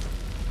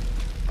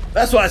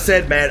 That's what I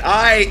said, man.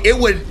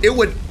 It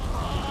would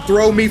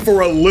throw me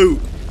for a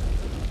loop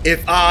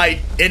if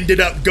I ended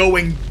up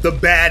going the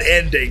bad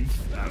ending.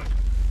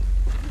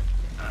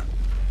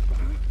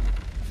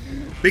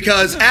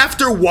 Because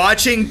after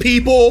watching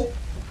people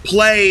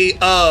play,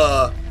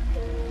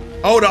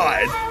 hold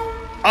on.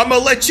 I'm gonna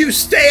let you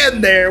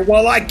stand there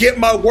while I get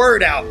my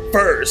word out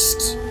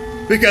first.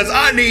 Because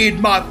I need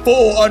my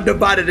full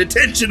undivided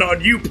attention on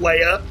you,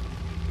 playa.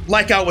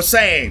 Like I was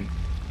saying,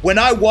 when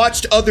I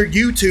watched other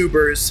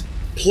YouTubers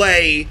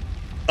play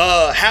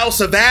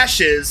House of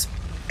Ashes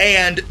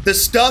and the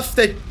stuff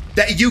that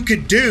you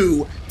could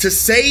do to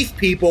save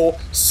people,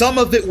 some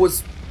of it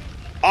was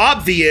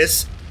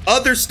obvious,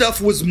 other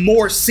stuff was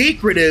more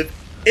secretive.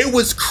 It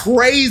was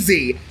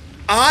crazy.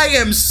 I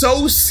am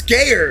so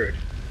scared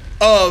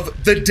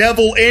of the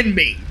devil in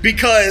me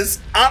because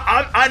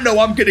I know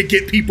I'm gonna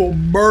get people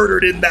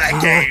murdered in that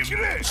game.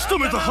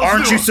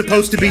 Aren't you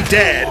supposed to be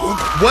dead?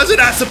 Wasn't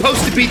I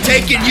supposed to be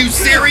taking you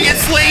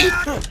seriously?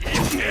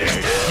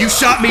 You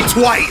shot me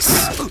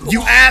twice,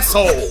 you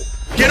asshole.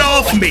 Get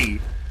off me.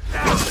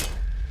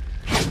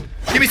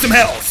 Give me some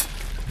health.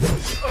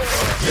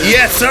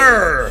 Yes,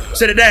 sir.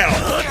 Sit it down.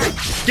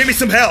 Give me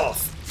some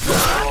health.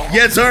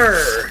 Yes,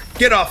 sir.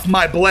 Get off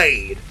my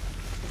blade.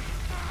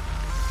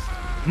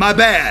 My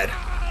bad.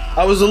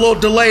 I was a little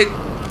delayed.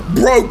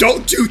 Bro,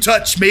 don't you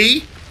touch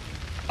me.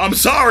 I'm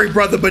sorry,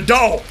 brother, but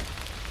don't.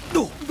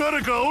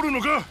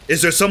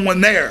 Is there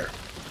someone there?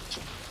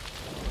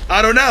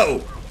 I don't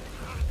know.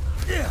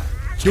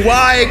 Do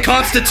I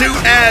constitute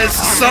as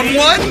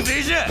someone?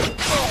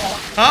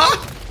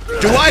 Huh?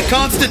 Do I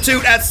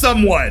constitute as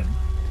someone?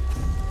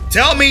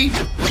 Tell me.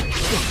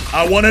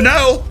 I want to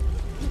know.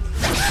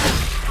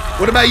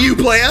 What about you,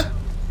 playa?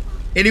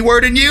 Any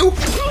word in you?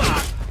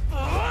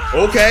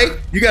 Okay,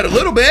 you got a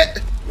little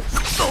bit.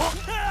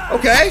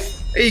 Okay,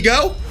 there you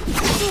go.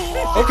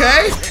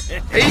 Okay,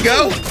 there you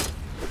go.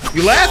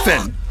 You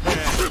laughing?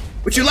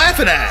 What you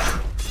laughing at?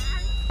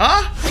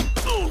 Huh?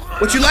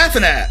 What you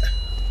laughing at?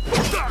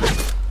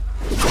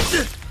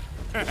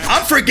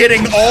 I'm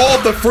forgetting all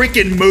the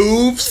freaking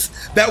moves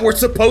that were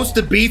supposed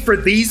to be for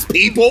these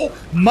people.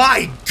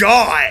 My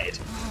God.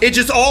 It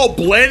just all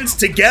blends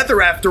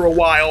together after a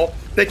while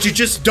that you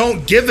just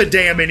don't give a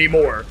damn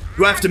anymore.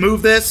 Do I have to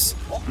move this?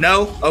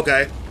 No?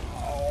 Okay.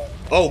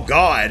 Oh,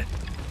 God.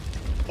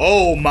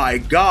 Oh, my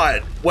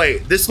God.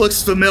 Wait, this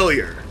looks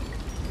familiar.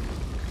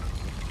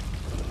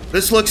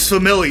 This looks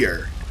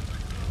familiar.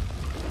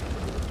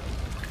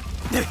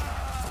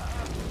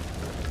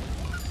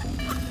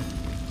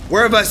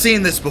 Where have I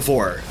seen this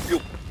before?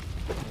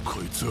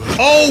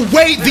 Oh,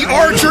 wait, the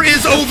archer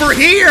is over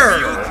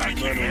here!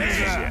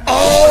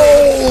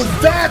 Oh,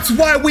 that's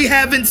why we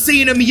haven't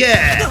seen him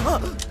yet!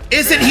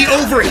 Isn't he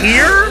over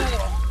here?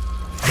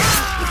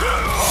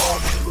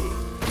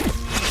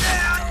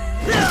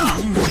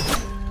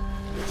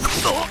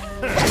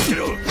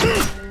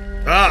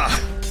 Ah.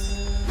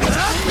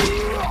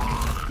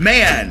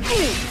 Man,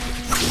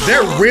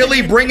 they're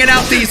really bringing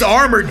out these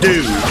armor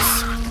dudes.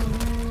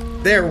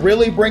 They're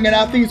really bringing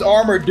out these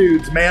armor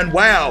dudes, man.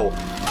 Wow.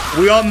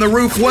 We on the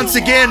roof once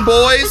again,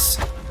 boys.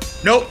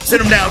 Nope,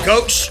 sit him down,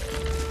 coach.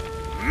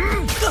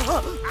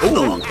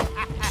 Ooh.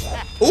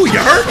 Ooh, you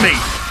hurt me.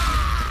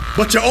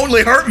 But you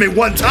only hurt me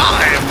one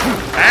time.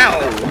 Ow.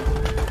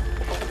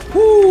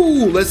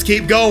 Woo, let's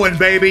keep going,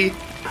 baby.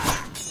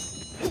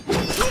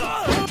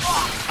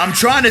 I'm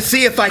trying to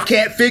see if I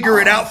can't figure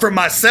it out for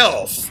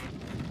myself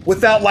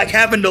without like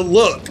having to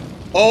look.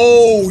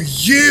 Oh,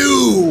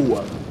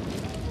 you.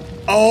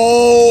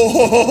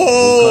 Oh.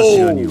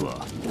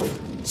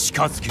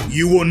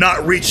 You will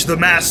not reach the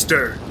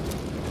master.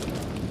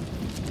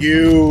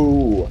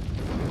 You.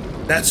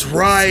 That's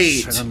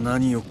right.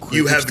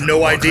 You have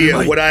no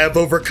idea what I have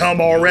overcome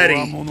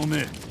already.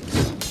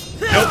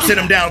 Nope, sit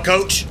him down,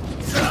 coach.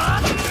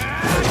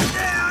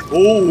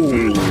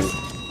 Ooh.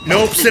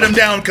 Nope, sit him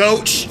down,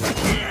 coach.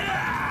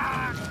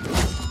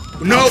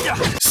 Nope,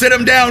 sit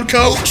him down,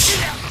 coach.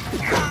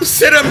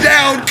 Sit him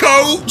down,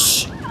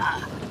 coach.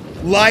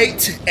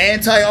 Light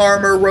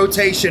anti-armor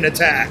rotation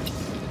attack.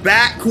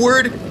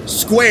 Backward,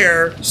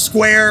 square,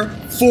 square,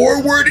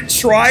 forward,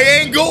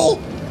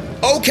 triangle.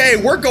 Okay,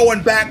 we're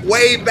going back,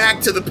 way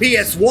back to the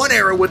PS1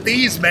 era with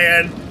these,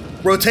 man.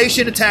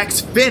 Rotation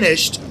attacks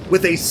finished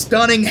with a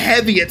stunning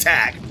heavy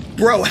attack.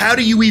 Bro, how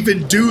do you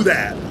even do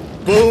that?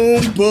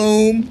 Boom,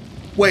 boom.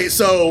 Wait,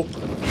 so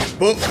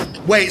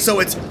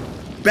it's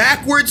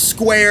backward,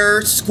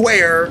 square,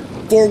 square,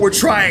 forward,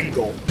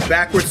 triangle.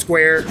 Backward,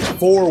 square,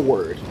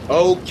 forward.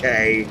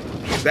 Okay.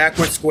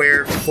 Backward,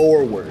 square,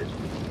 forward.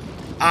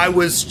 I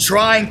was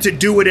trying to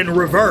do it in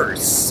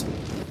reverse.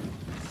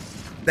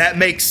 That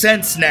makes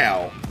sense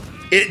now.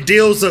 It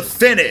deals a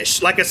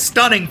finish, like a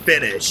stunning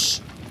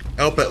finish.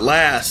 Help at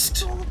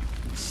last.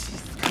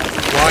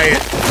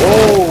 Quiet.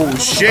 Oh,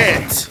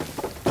 shit.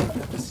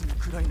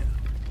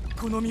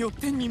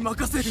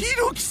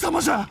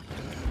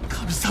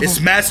 It's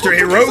Master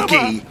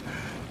Hiroki.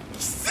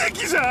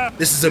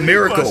 This is a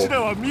miracle.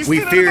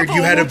 We feared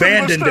you had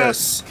abandoned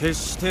us.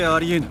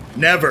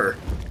 Never.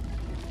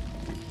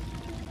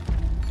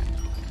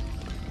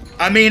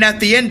 I mean, at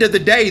the end of the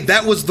day,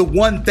 that was the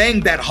one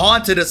thing that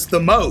haunted us the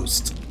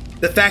most.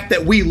 The fact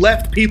that we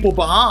left people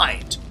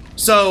behind.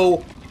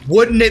 So,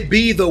 wouldn't it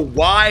be the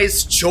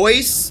wise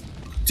choice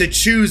to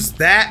choose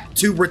that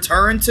to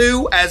return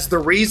to as the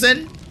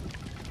reason?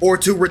 Or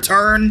to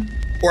return,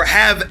 or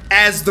have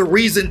as the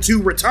reason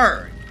to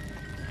return?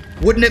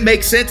 Wouldn't it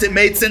make sense? It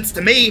made sense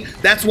to me.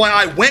 That's why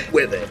I went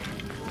with it.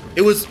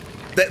 It was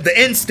the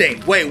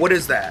instinct. Wait, what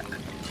is that?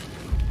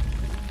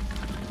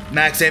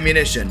 Max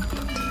ammunition.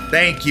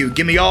 Thank you.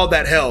 Give me all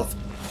that health.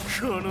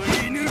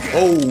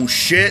 Oh,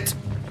 shit.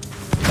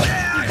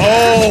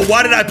 Oh,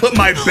 why did I put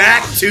my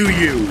back to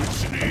you?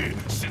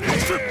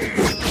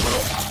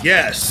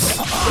 Yes.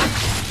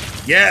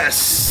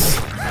 Yes.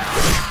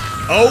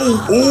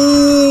 Oh,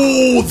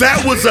 ooh,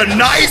 that was a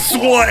nice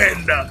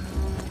one.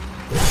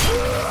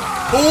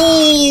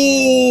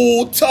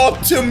 Ooh,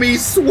 talk to me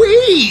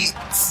sweet.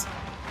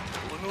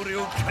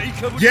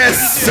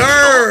 Yes,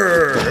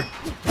 sir.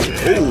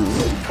 Ooh.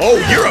 Oh,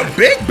 you're a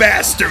big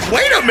bastard.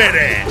 Wait a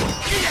minute.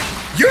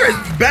 You're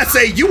about to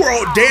say you were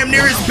all damn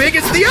near as big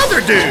as the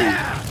other dude.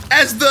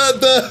 As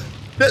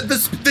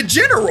the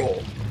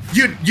general.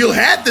 You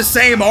had the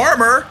same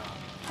armor.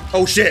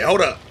 Oh shit,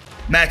 hold up.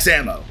 Max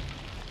ammo.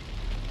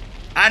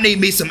 I need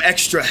me some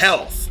extra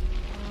health.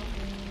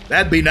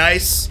 That'd be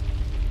nice.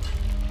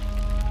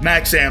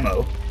 Max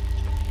ammo.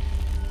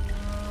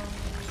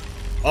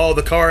 Oh,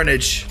 the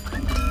carnage.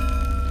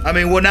 I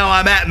mean, well, now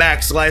I'm at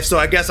max life, so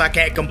I guess I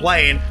can't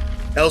complain.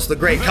 Else the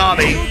great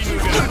Kami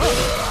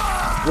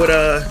would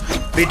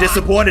be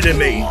disappointed in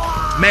me.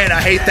 Man, I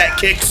hate that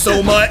kick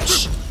so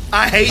much.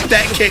 I hate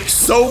that kick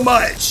so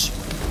much.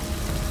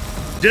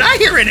 Did I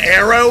hear an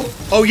arrow?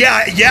 Oh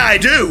yeah, I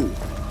do.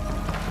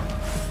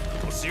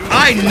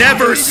 I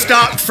never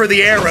stopped for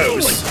the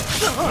arrows.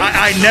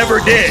 I never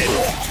did.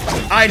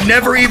 I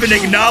never even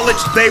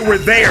acknowledged they were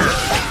there.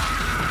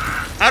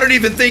 I don't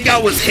even think I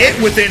was hit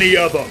with any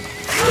of them.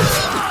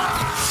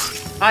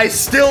 I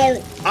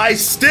still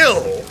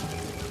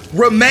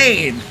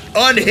remain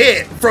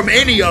unhit from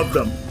any of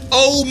them.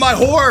 Oh, my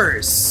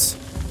horse.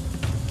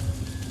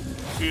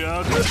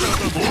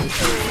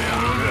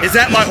 Is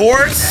that my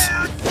horse?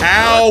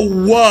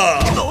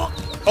 Ow.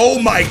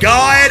 Oh my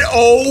god.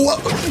 Oh,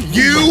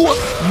 you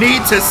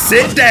need to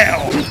sit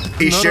down.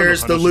 He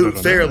shares the loot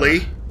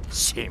fairly.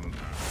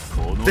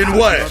 Then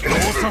what?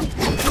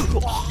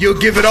 You'll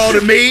give it all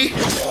to me?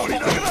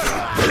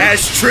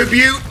 As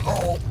tribute?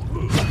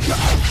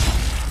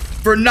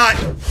 For not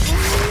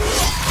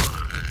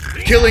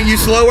killing you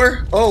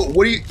slower? Oh,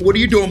 what are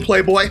you doing,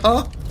 Playboy?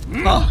 Huh?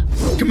 Huh?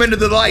 Come into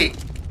the light.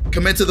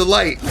 Come into the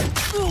light.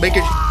 Make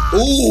it.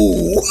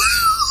 Ooh.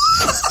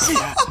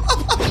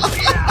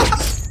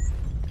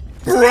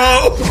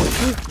 Bro.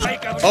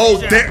 Oh,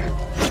 there.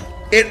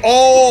 It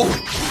all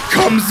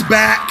comes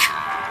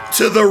back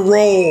to the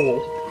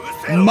roll.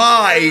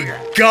 My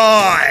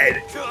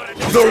God.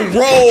 The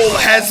roll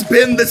has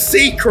been the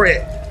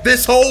secret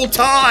this whole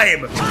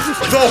time.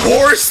 The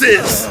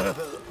horses.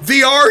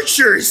 The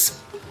archers.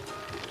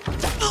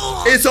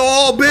 It's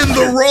all been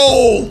the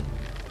roll.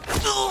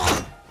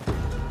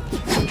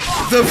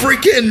 The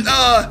freaking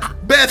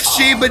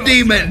Bathsheba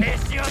demon.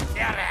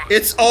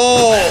 It's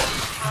all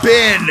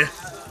been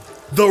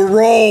the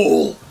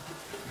roll.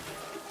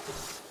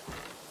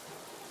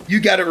 You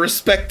gotta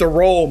respect the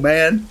roll,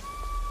 man.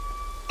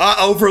 I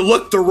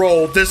overlooked the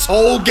roll this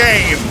whole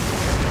game.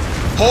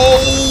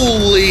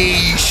 Holy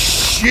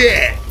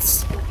shit.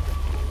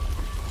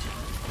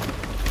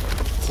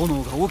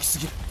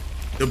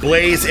 The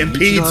blaze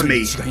impedes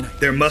me.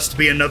 There must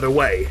be another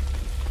way.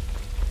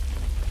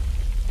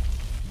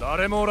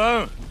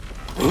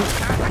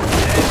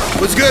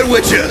 What's good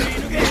with you?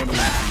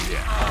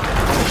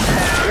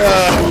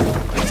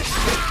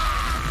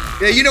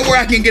 Yeah, you know where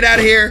I can get out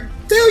of here?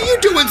 The hell you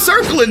doing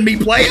circling me,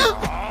 playa?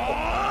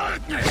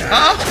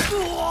 Huh?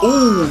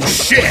 Ooh,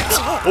 shit.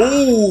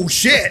 Ooh,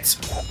 shit.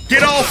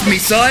 Get off me,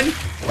 son.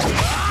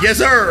 Yes,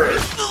 sir.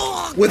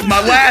 With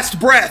my last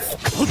breath,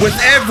 with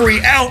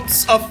every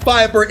ounce of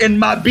fiber in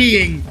my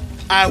being,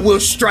 I will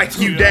strike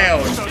you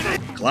down.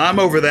 Climb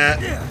over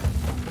that.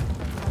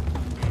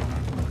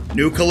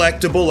 New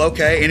collectible.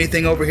 Okay,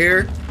 anything over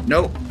here?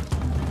 Nope.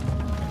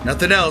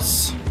 Nothing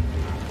else.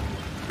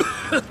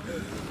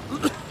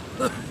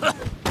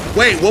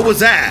 Wait, what was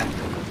that?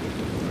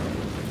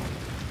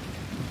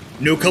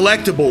 New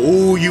collectible.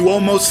 Ooh, you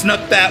almost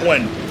snuck that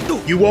one.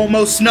 You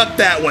almost snuck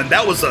that one.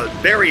 That was a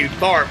very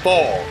far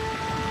fall.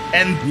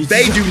 And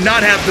they do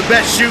not have the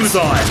best shoes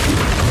on.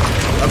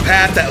 A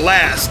path at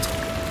last.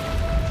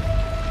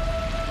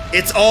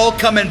 It's all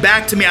coming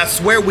back to me. I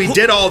swear we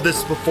did all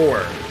this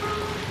before.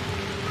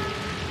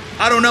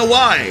 I don't know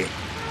why.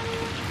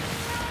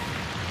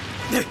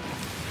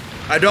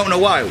 I don't know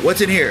why.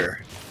 What's in here?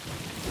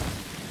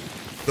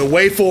 The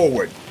way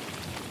forward.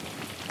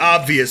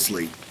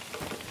 Obviously.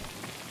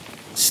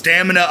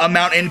 Stamina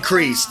amount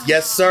increased.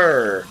 Yes,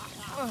 sir.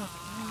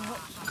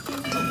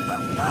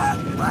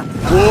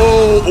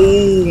 Whoa,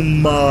 oh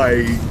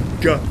my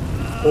god.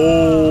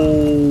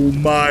 Oh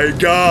my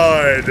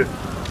god.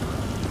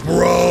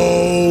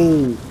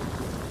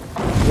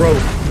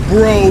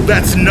 Bro,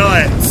 that's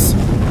nuts.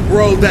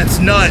 Bro, that's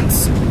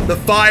nuts. The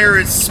fire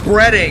is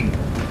spreading.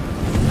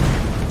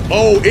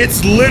 Oh,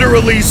 it's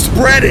literally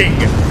spreading.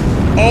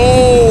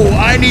 Oh,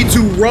 I need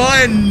to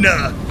run.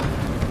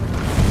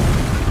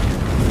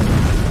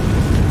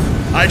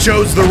 I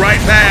chose the right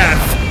path.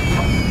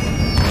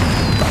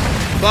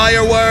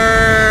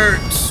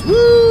 Fireworks!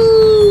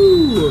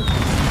 Woo!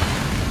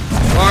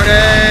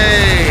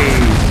 Party!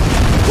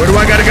 Where do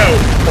I gotta go?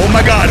 Oh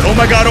my god, oh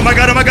my god, oh my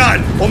god, oh my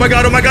god! Oh my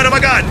god, oh my god, oh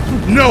my god!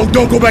 No,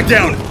 don't go back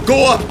down!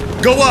 Go up!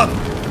 Go up!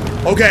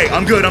 Okay,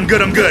 I'm good, I'm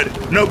good, I'm good.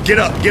 No, get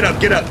up, get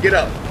up, get up, get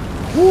up.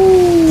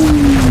 Woo!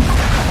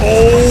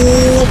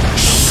 Oh,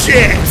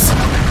 shit!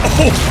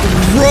 Oh,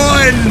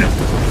 run!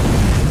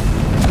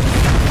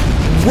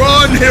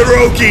 Run,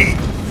 Hiroki!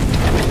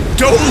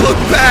 Don't look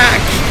back!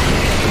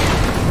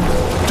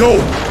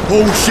 Don't!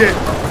 Oh shit!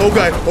 Oh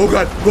god! Oh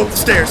god! Go up the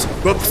stairs!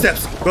 Go up the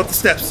steps! Go up the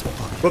steps!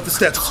 Go up the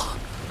steps!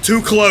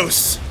 Too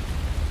close!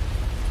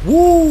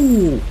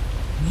 Woo!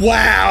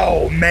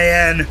 Wow,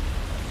 man!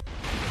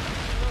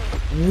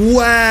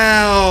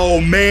 Wow,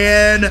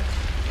 man!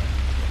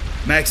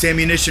 Max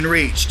ammunition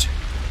reached.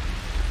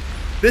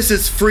 This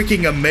is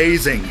freaking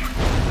amazing.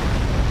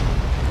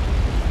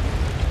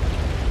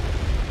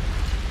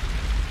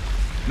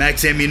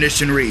 Max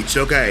ammunition reached.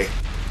 Okay.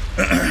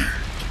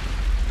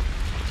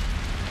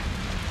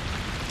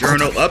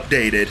 Journal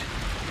updated.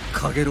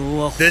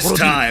 This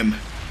time,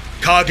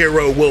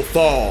 Kagero will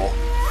fall.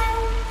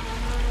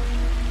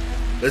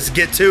 Let's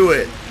get to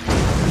it.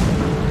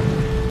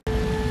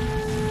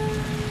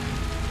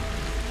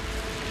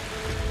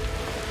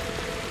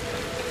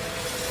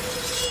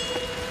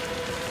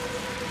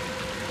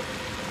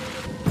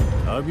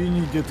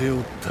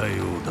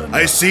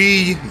 I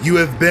see you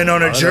have been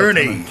on a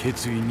journey.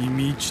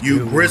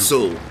 You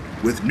bristle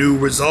with new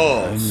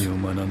resolves.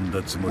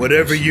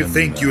 Whatever you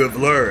think you have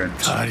learned,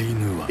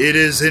 it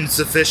is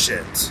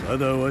insufficient.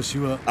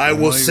 I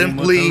will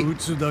simply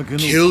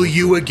kill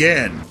you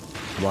again.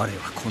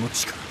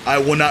 I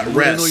will not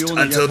rest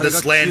until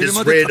this land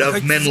is rid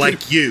of men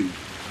like you.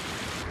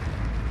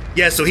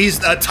 Yeah, so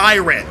he's a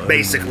tyrant,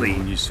 basically.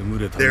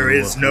 There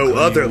is no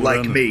other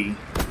like me.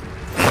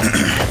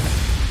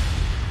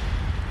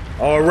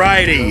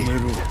 Alrighty.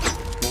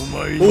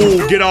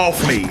 Ooh, get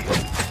off me.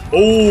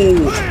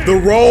 Ooh, the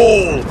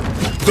roll.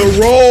 The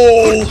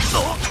roll.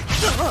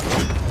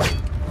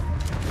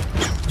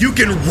 You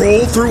can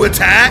roll through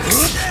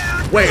attacks?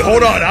 Wait,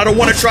 hold on. I don't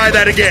want to try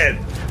that again.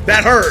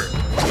 That hurt.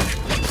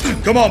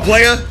 Come on,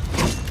 player.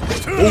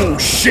 Ooh,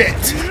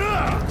 shit.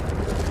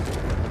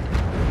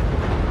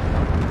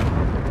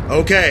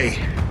 Okay.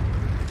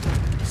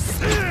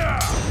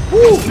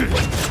 Woo.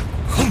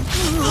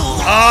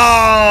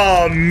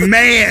 Oh,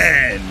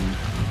 man.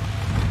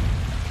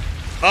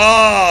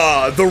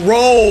 Ah, the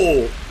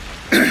roll.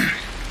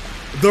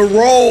 The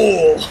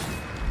roll.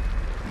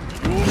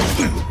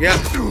 Yep,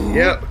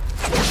 yep.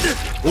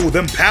 Ooh,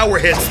 them power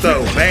hits,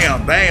 though.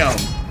 Bam, bam.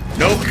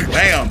 Nope,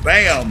 bam,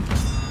 bam.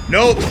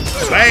 Nope,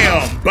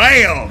 bam,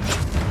 bam.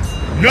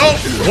 Nope,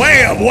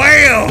 wham,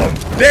 wham.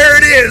 There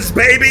it is,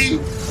 baby.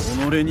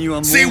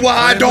 See why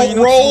I don't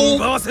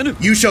roll?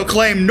 You shall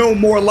claim no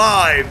more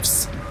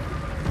lives.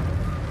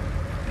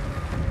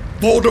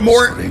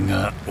 Voldemort?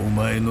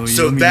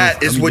 So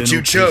that is what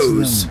you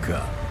chose.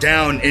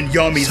 Down in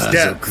Yomi's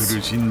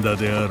depths.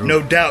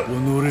 No doubt,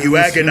 you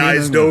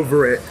agonized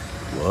over it.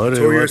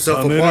 Tore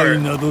yourself apart.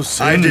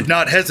 I did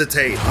not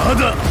hesitate.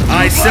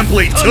 I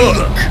simply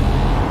took.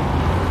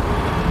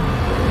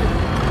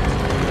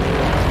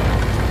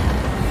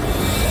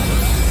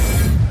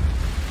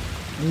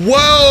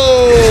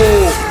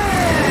 Whoa!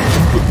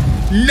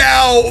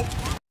 Now,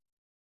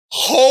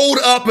 hold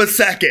up a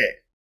second.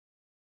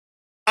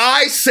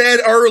 I said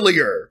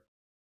earlier,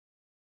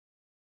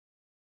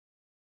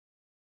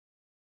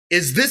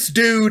 Is this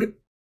dude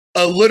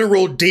a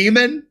literal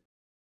demon?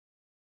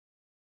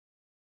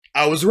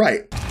 I was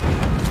right.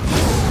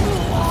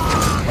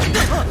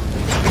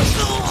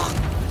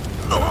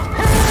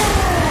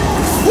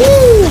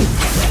 Woo!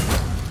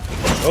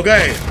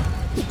 Okay.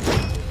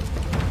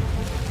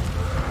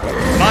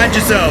 Mind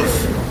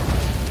yourself.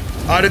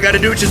 All I gotta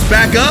do is just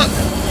back up.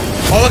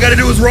 All I gotta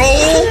do is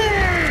roll.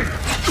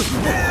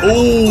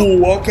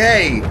 Ooh,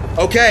 okay.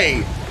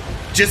 Okay.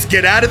 Just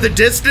get out of the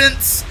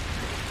distance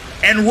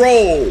and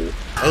roll.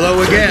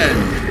 Hello again.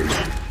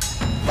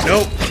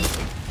 Nope.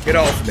 Get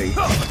off me.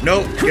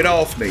 Nope. Get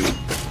off me.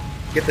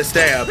 Get the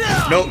stab.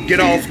 Nope. Get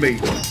off me.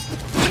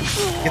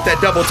 Get that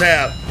double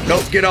tap.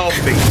 Nope. Get off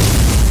me.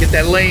 Get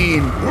that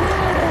lean.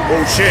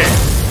 Oh, shit.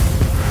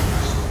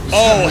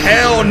 Oh,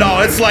 hell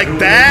no. It's like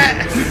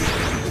that?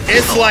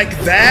 It's like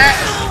that?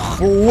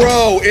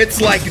 Bro,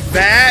 it's like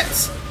that?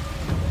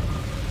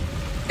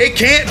 It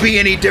can't be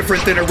any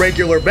different than a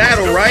regular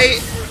battle,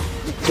 right?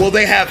 Well,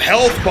 they have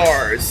health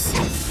bars.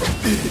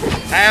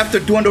 I have to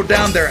dwindle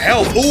down their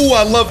health. Ooh,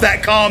 I love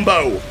that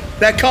combo.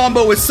 That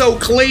combo is so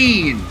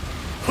clean.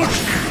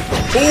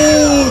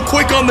 Ooh,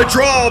 quick on the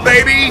draw,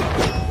 baby.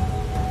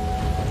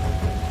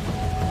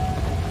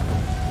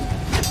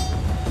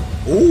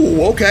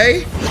 Ooh,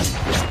 okay.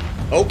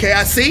 Okay,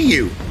 I see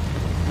you.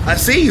 I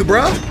see you,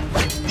 bro.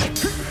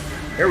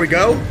 Here we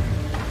go.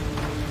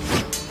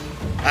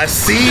 I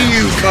see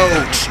you,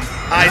 coach.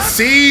 I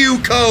see you,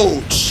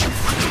 coach.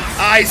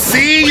 I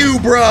see you,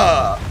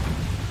 bruh.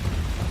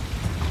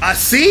 I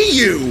see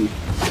you.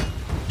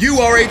 You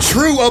are a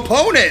true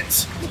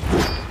opponent.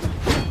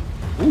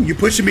 Ooh, you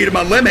pushing me to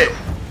my limit.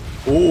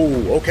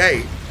 Ooh,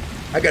 okay.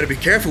 I gotta be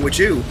careful with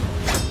you.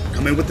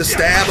 Come in with the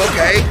stab,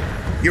 okay.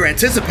 You're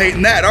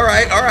anticipating that, all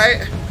right, all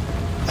right.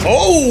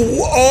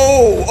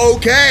 Oh,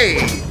 okay.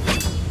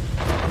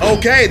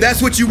 Okay, that's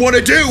what you want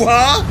to do,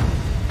 huh?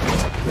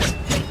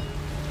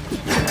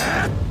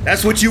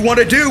 That's what you want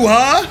to do,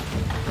 huh?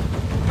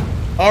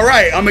 All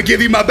right, I'm gonna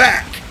give you my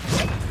back.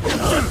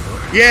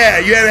 Yeah,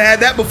 you haven't had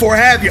that before,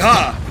 have you,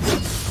 huh?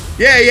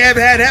 Yeah, you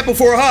haven't had that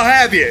before, huh,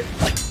 have you?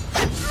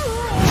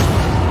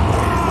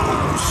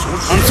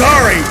 I'm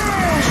sorry.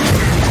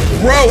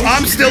 Bro,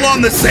 I'm still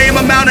on the same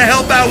amount of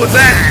health I was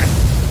at.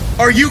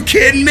 Are you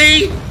kidding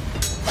me?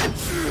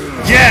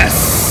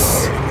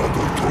 Yes.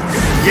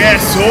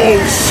 Yes, oh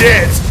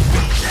shit.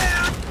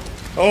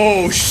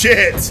 Oh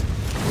shit.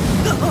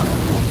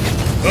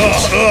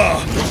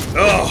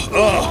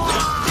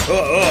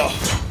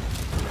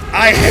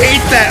 I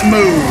hate that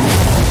move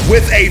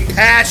with a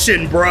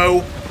passion,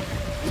 bro.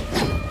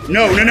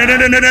 No, no, no, no,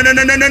 no, no, no, no,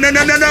 no, no, no, no, no,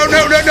 no, no,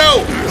 no,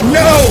 no,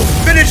 no!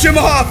 Finish him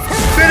off!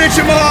 Finish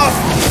him off!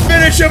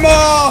 Finish him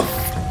off!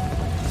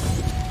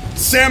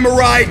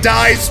 Samurai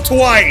dies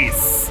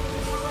twice.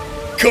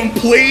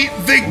 Complete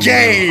the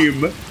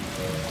game.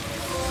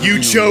 You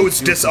chose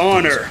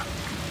dishonor.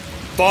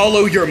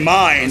 Follow your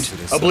mind.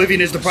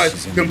 Oblivion is the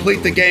prize.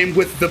 Complete the game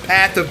with the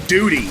path of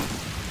duty.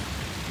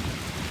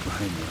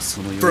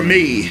 For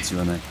me,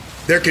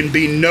 there can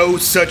be no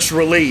such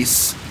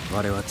release.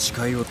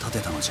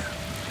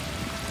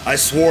 I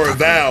swore a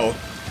vow.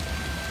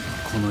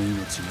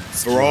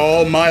 For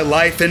all my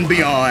life and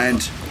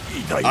beyond,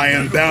 I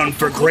am bound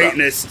for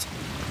greatness.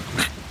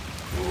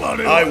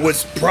 I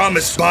was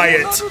promised by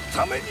it.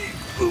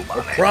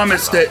 I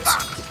promised it.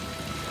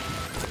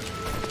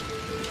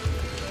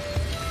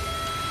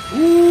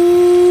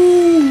 Ooh-wee.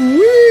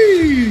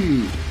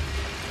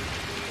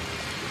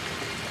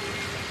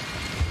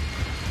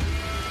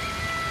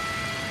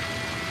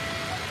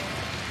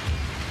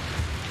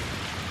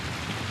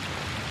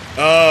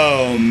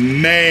 Oh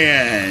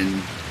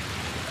man.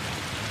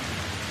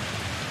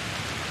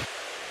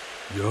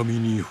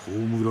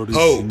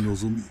 Hope,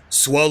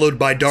 swallowed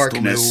by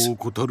darkness.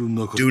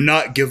 Do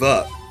not give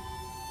up.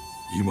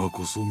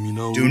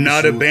 Do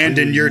not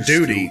abandon your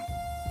duty.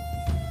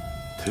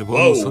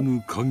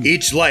 Whoa,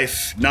 each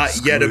life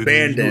not yet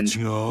abandoned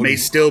may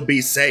still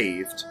be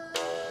saved.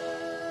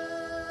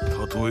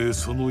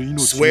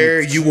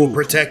 Swear you will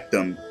protect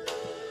them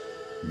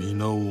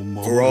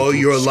for all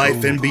your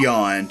life and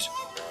beyond.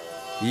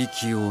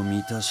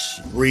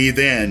 Breathe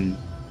in.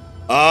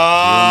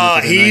 Ah,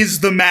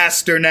 he's the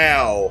master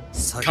now.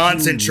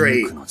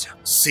 Concentrate.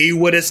 See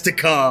what is to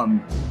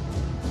come.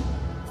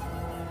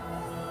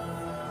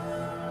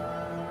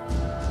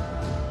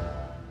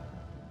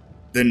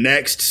 The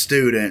next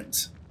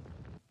student.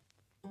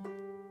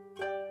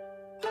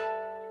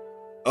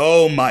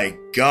 Oh my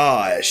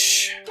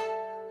gosh.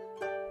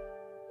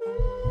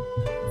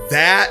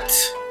 That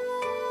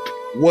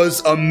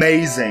was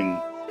amazing.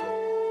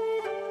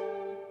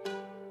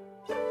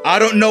 I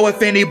don't know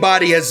if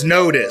anybody has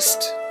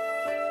noticed,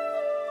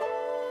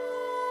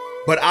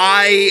 but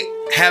I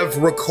have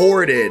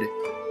recorded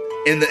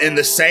in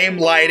the same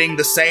lighting,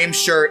 the same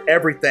shirt,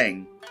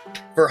 everything,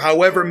 for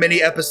however many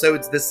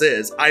episodes this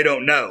is. I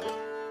don't know.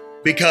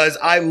 Because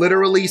I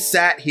literally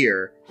sat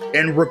here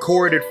and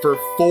recorded for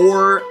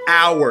 4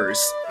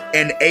 hours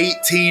and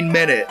 18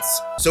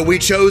 minutes. So we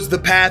chose the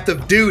path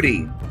of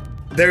duty.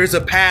 There's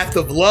a path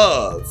of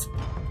love.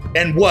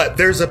 And what?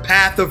 There's a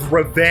path of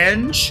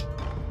revenge?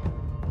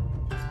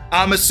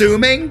 I'm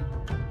assuming?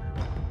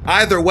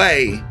 Either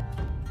way,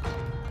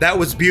 that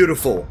was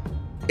beautiful.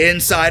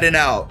 Inside and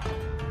out.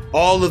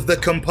 All of the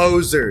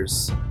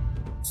composers.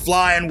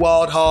 Flying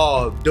Wild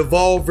Hog,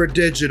 Devolver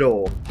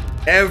Digital.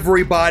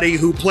 Everybody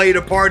who played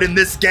a part in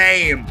this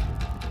game.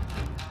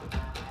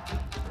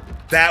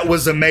 That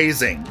was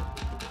amazing.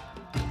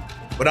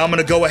 But I'm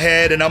gonna go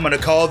ahead and I'm gonna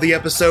call the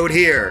episode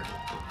here.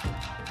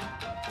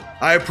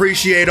 I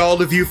appreciate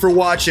all of you for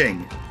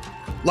watching.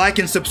 Like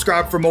and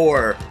subscribe for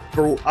more,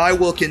 for I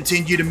will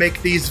continue to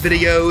make these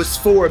videos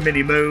for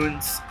Mini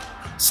Moons.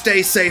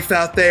 Stay safe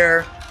out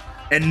there,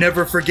 and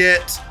never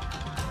forget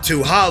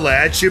to holla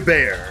at your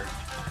bear.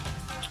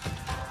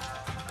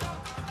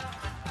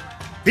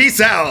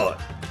 Peace out!